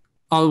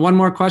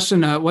more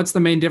question. What's the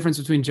main difference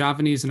between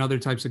Javanese and other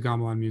types of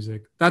gamelan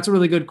music? That's a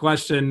really good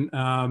question.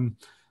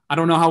 I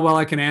don't know how well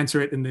I can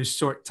answer it in this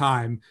short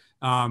time,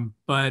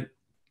 but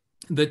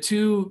the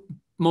two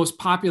most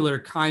popular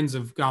kinds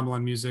of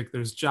gamelan music,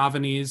 there's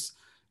Javanese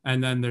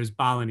and then there's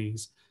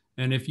Balinese.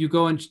 And if you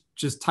go and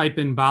just type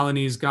in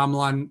Balinese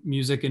gamelan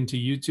music into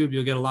YouTube,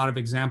 you'll get a lot of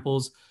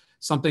examples.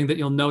 Something that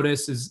you'll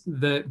notice is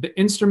the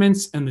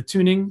instruments and the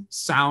tuning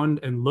sound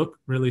and look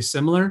really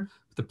similar.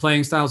 The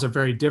playing styles are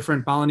very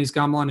different. Balinese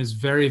gamelan is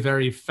very,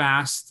 very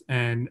fast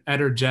and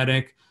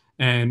energetic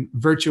and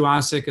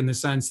virtuosic in the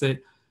sense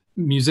that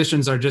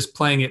musicians are just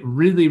playing at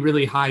really,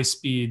 really high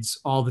speeds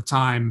all the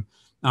time.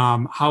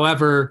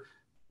 However,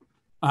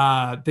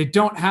 they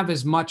don't have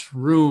as much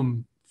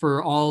room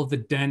for all the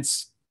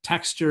dense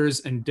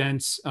textures and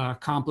dense,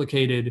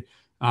 complicated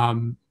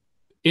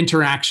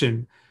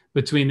interaction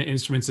between the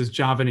instruments as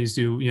Javanese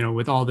do, you know,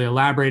 with all the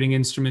elaborating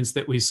instruments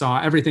that we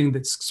saw, everything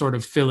that's sort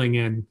of filling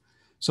in.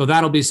 So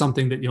that'll be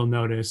something that you'll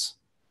notice.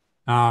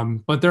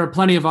 But there are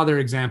plenty of other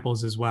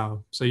examples as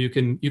well. So you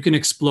can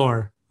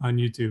explore on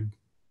YouTube.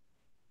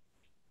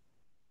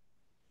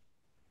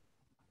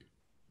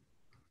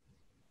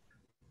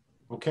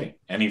 Okay,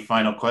 any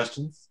final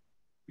questions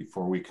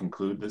before we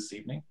conclude this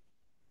evening?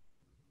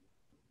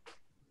 I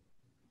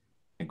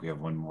think we have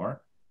one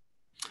more.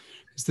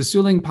 Is the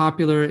suling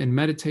popular in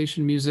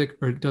meditation music,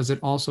 or does it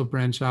also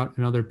branch out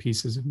in other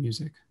pieces of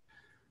music?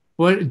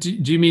 What do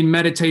you mean,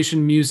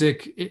 meditation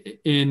music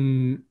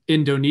in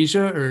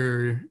Indonesia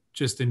or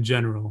just in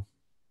general?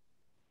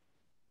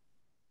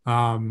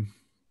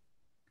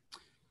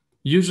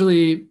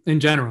 Usually in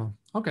general.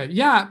 Okay,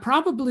 yeah,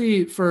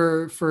 probably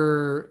for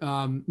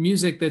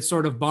music that's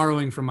sort of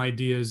borrowing from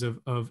ideas of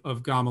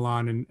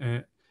gamelan,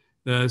 and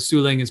the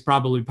suling is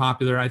probably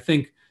popular. I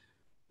think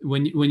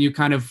when you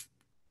kind of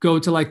go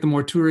to like the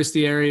more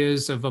touristy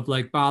areas of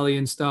like Bali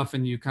and stuff,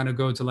 and you kind of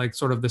go to like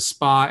sort of the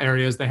spa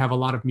areas, they have a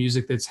lot of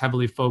music that's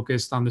heavily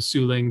focused on the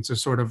suling to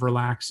sort of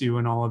relax you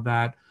and all of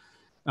that.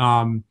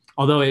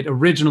 Although it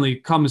originally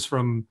comes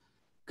from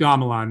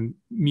gamelan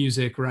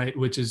music, right?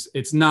 Which is,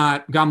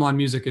 gamelan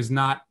music is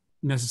not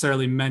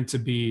necessarily meant to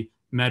be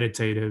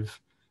meditative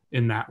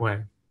in that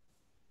way.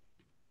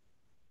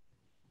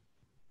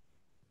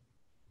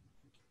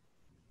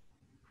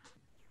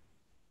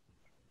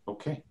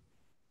 Okay.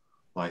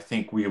 Well, I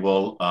think we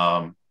will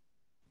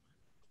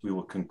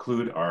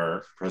conclude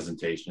our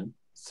presentation.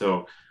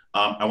 So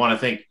I want to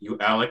thank you,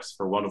 Alex,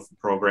 for a wonderful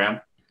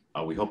program.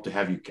 We hope to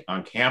have you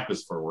on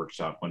campus for a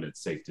workshop when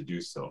it's safe to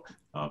do so.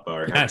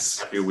 But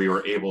yes, we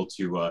were able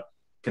to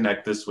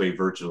connect this way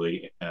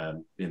virtually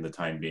in the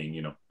time being,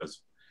 you know,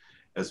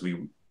 as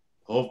we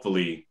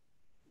hopefully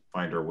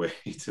find our way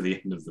to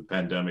the end of the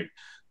pandemic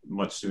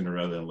much sooner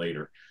rather than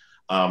later.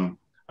 I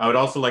would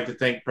also like to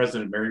thank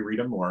President Mary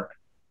Rita Moore,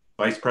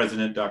 Vice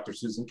President Dr.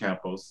 Susan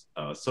Campos,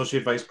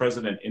 Associate Vice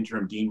President,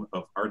 Interim Dean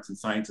of Arts and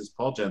Sciences,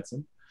 Paul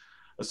Jensen,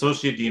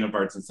 Associate Dean of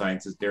Arts and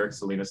Sciences, Derek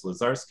Salinas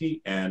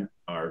Lazarski, and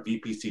our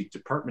VPC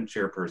Department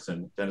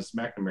Chairperson, Dennis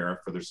McNamara,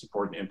 for their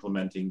support in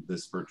implementing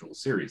this virtual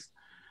series.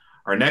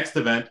 Our next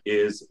event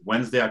is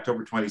Wednesday,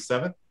 October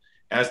 27th.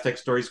 Aztec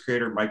Stories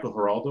creator Michael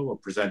Geraldo will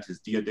present his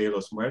Dia de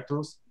los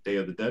Muertos, Day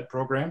of the Dead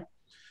program.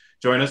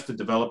 Join us to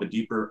develop a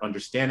deeper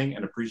understanding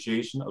and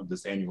appreciation of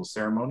this annual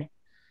ceremony.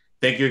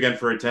 Thank you again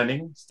for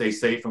attending. Stay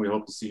safe, and we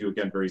hope to see you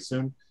again very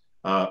soon.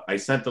 I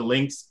sent the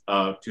links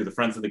to the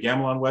Friends of the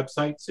Gamelan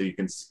website, so you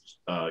can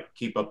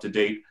keep up to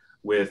date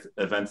with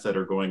events that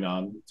are going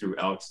on through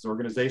Alex's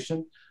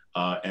organization.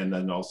 And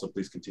then also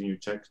please continue to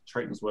check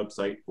Triton's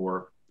website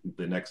for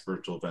the next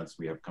virtual events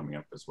we have coming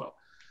up as well.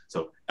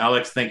 So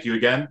Alex, thank you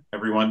again.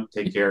 Everyone,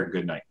 take care and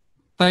good night.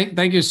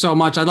 Thank you so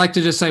much. I'd like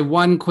to just say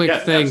one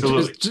quick thing.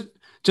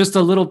 Just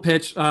a little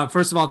pitch.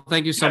 First of all,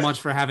 thank you so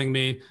much for having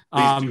me.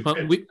 But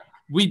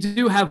we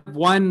do have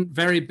one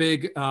very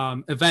big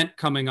event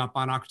coming up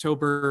on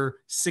October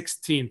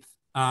 16th.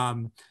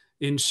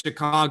 in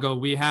Chicago,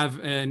 we have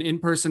an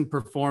in-person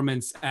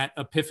performance at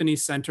Epiphany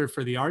Center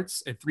for the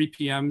Arts at 3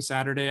 p.m.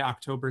 Saturday,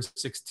 October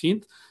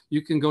 16th.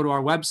 You can go to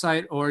our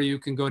website, or you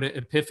can go to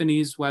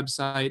Epiphany's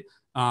website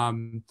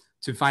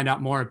to find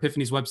out more.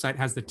 Epiphany's website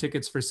has the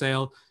tickets for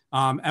sale.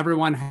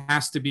 Everyone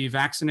has to be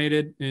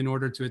vaccinated in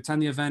order to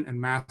attend the event, and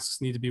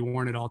masks need to be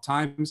worn at all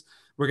times.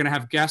 We're going to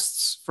have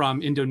guests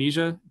from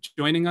Indonesia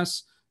joining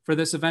us for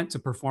this event to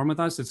perform with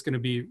us. It's going to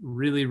be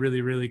really,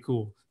 really, really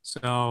cool.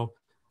 So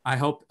I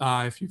hope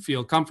if you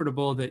feel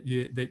comfortable that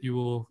you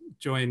will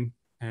join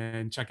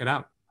and check it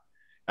out.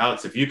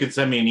 Alex, if you could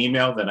send me an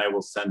email, then I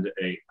will send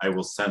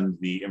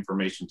the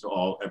information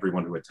to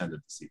everyone who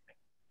attended this evening.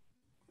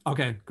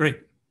 Okay,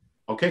 great.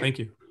 Okay. Thank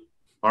you.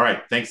 All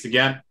right. Thanks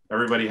again.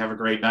 Everybody have a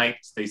great night.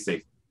 Stay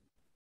safe.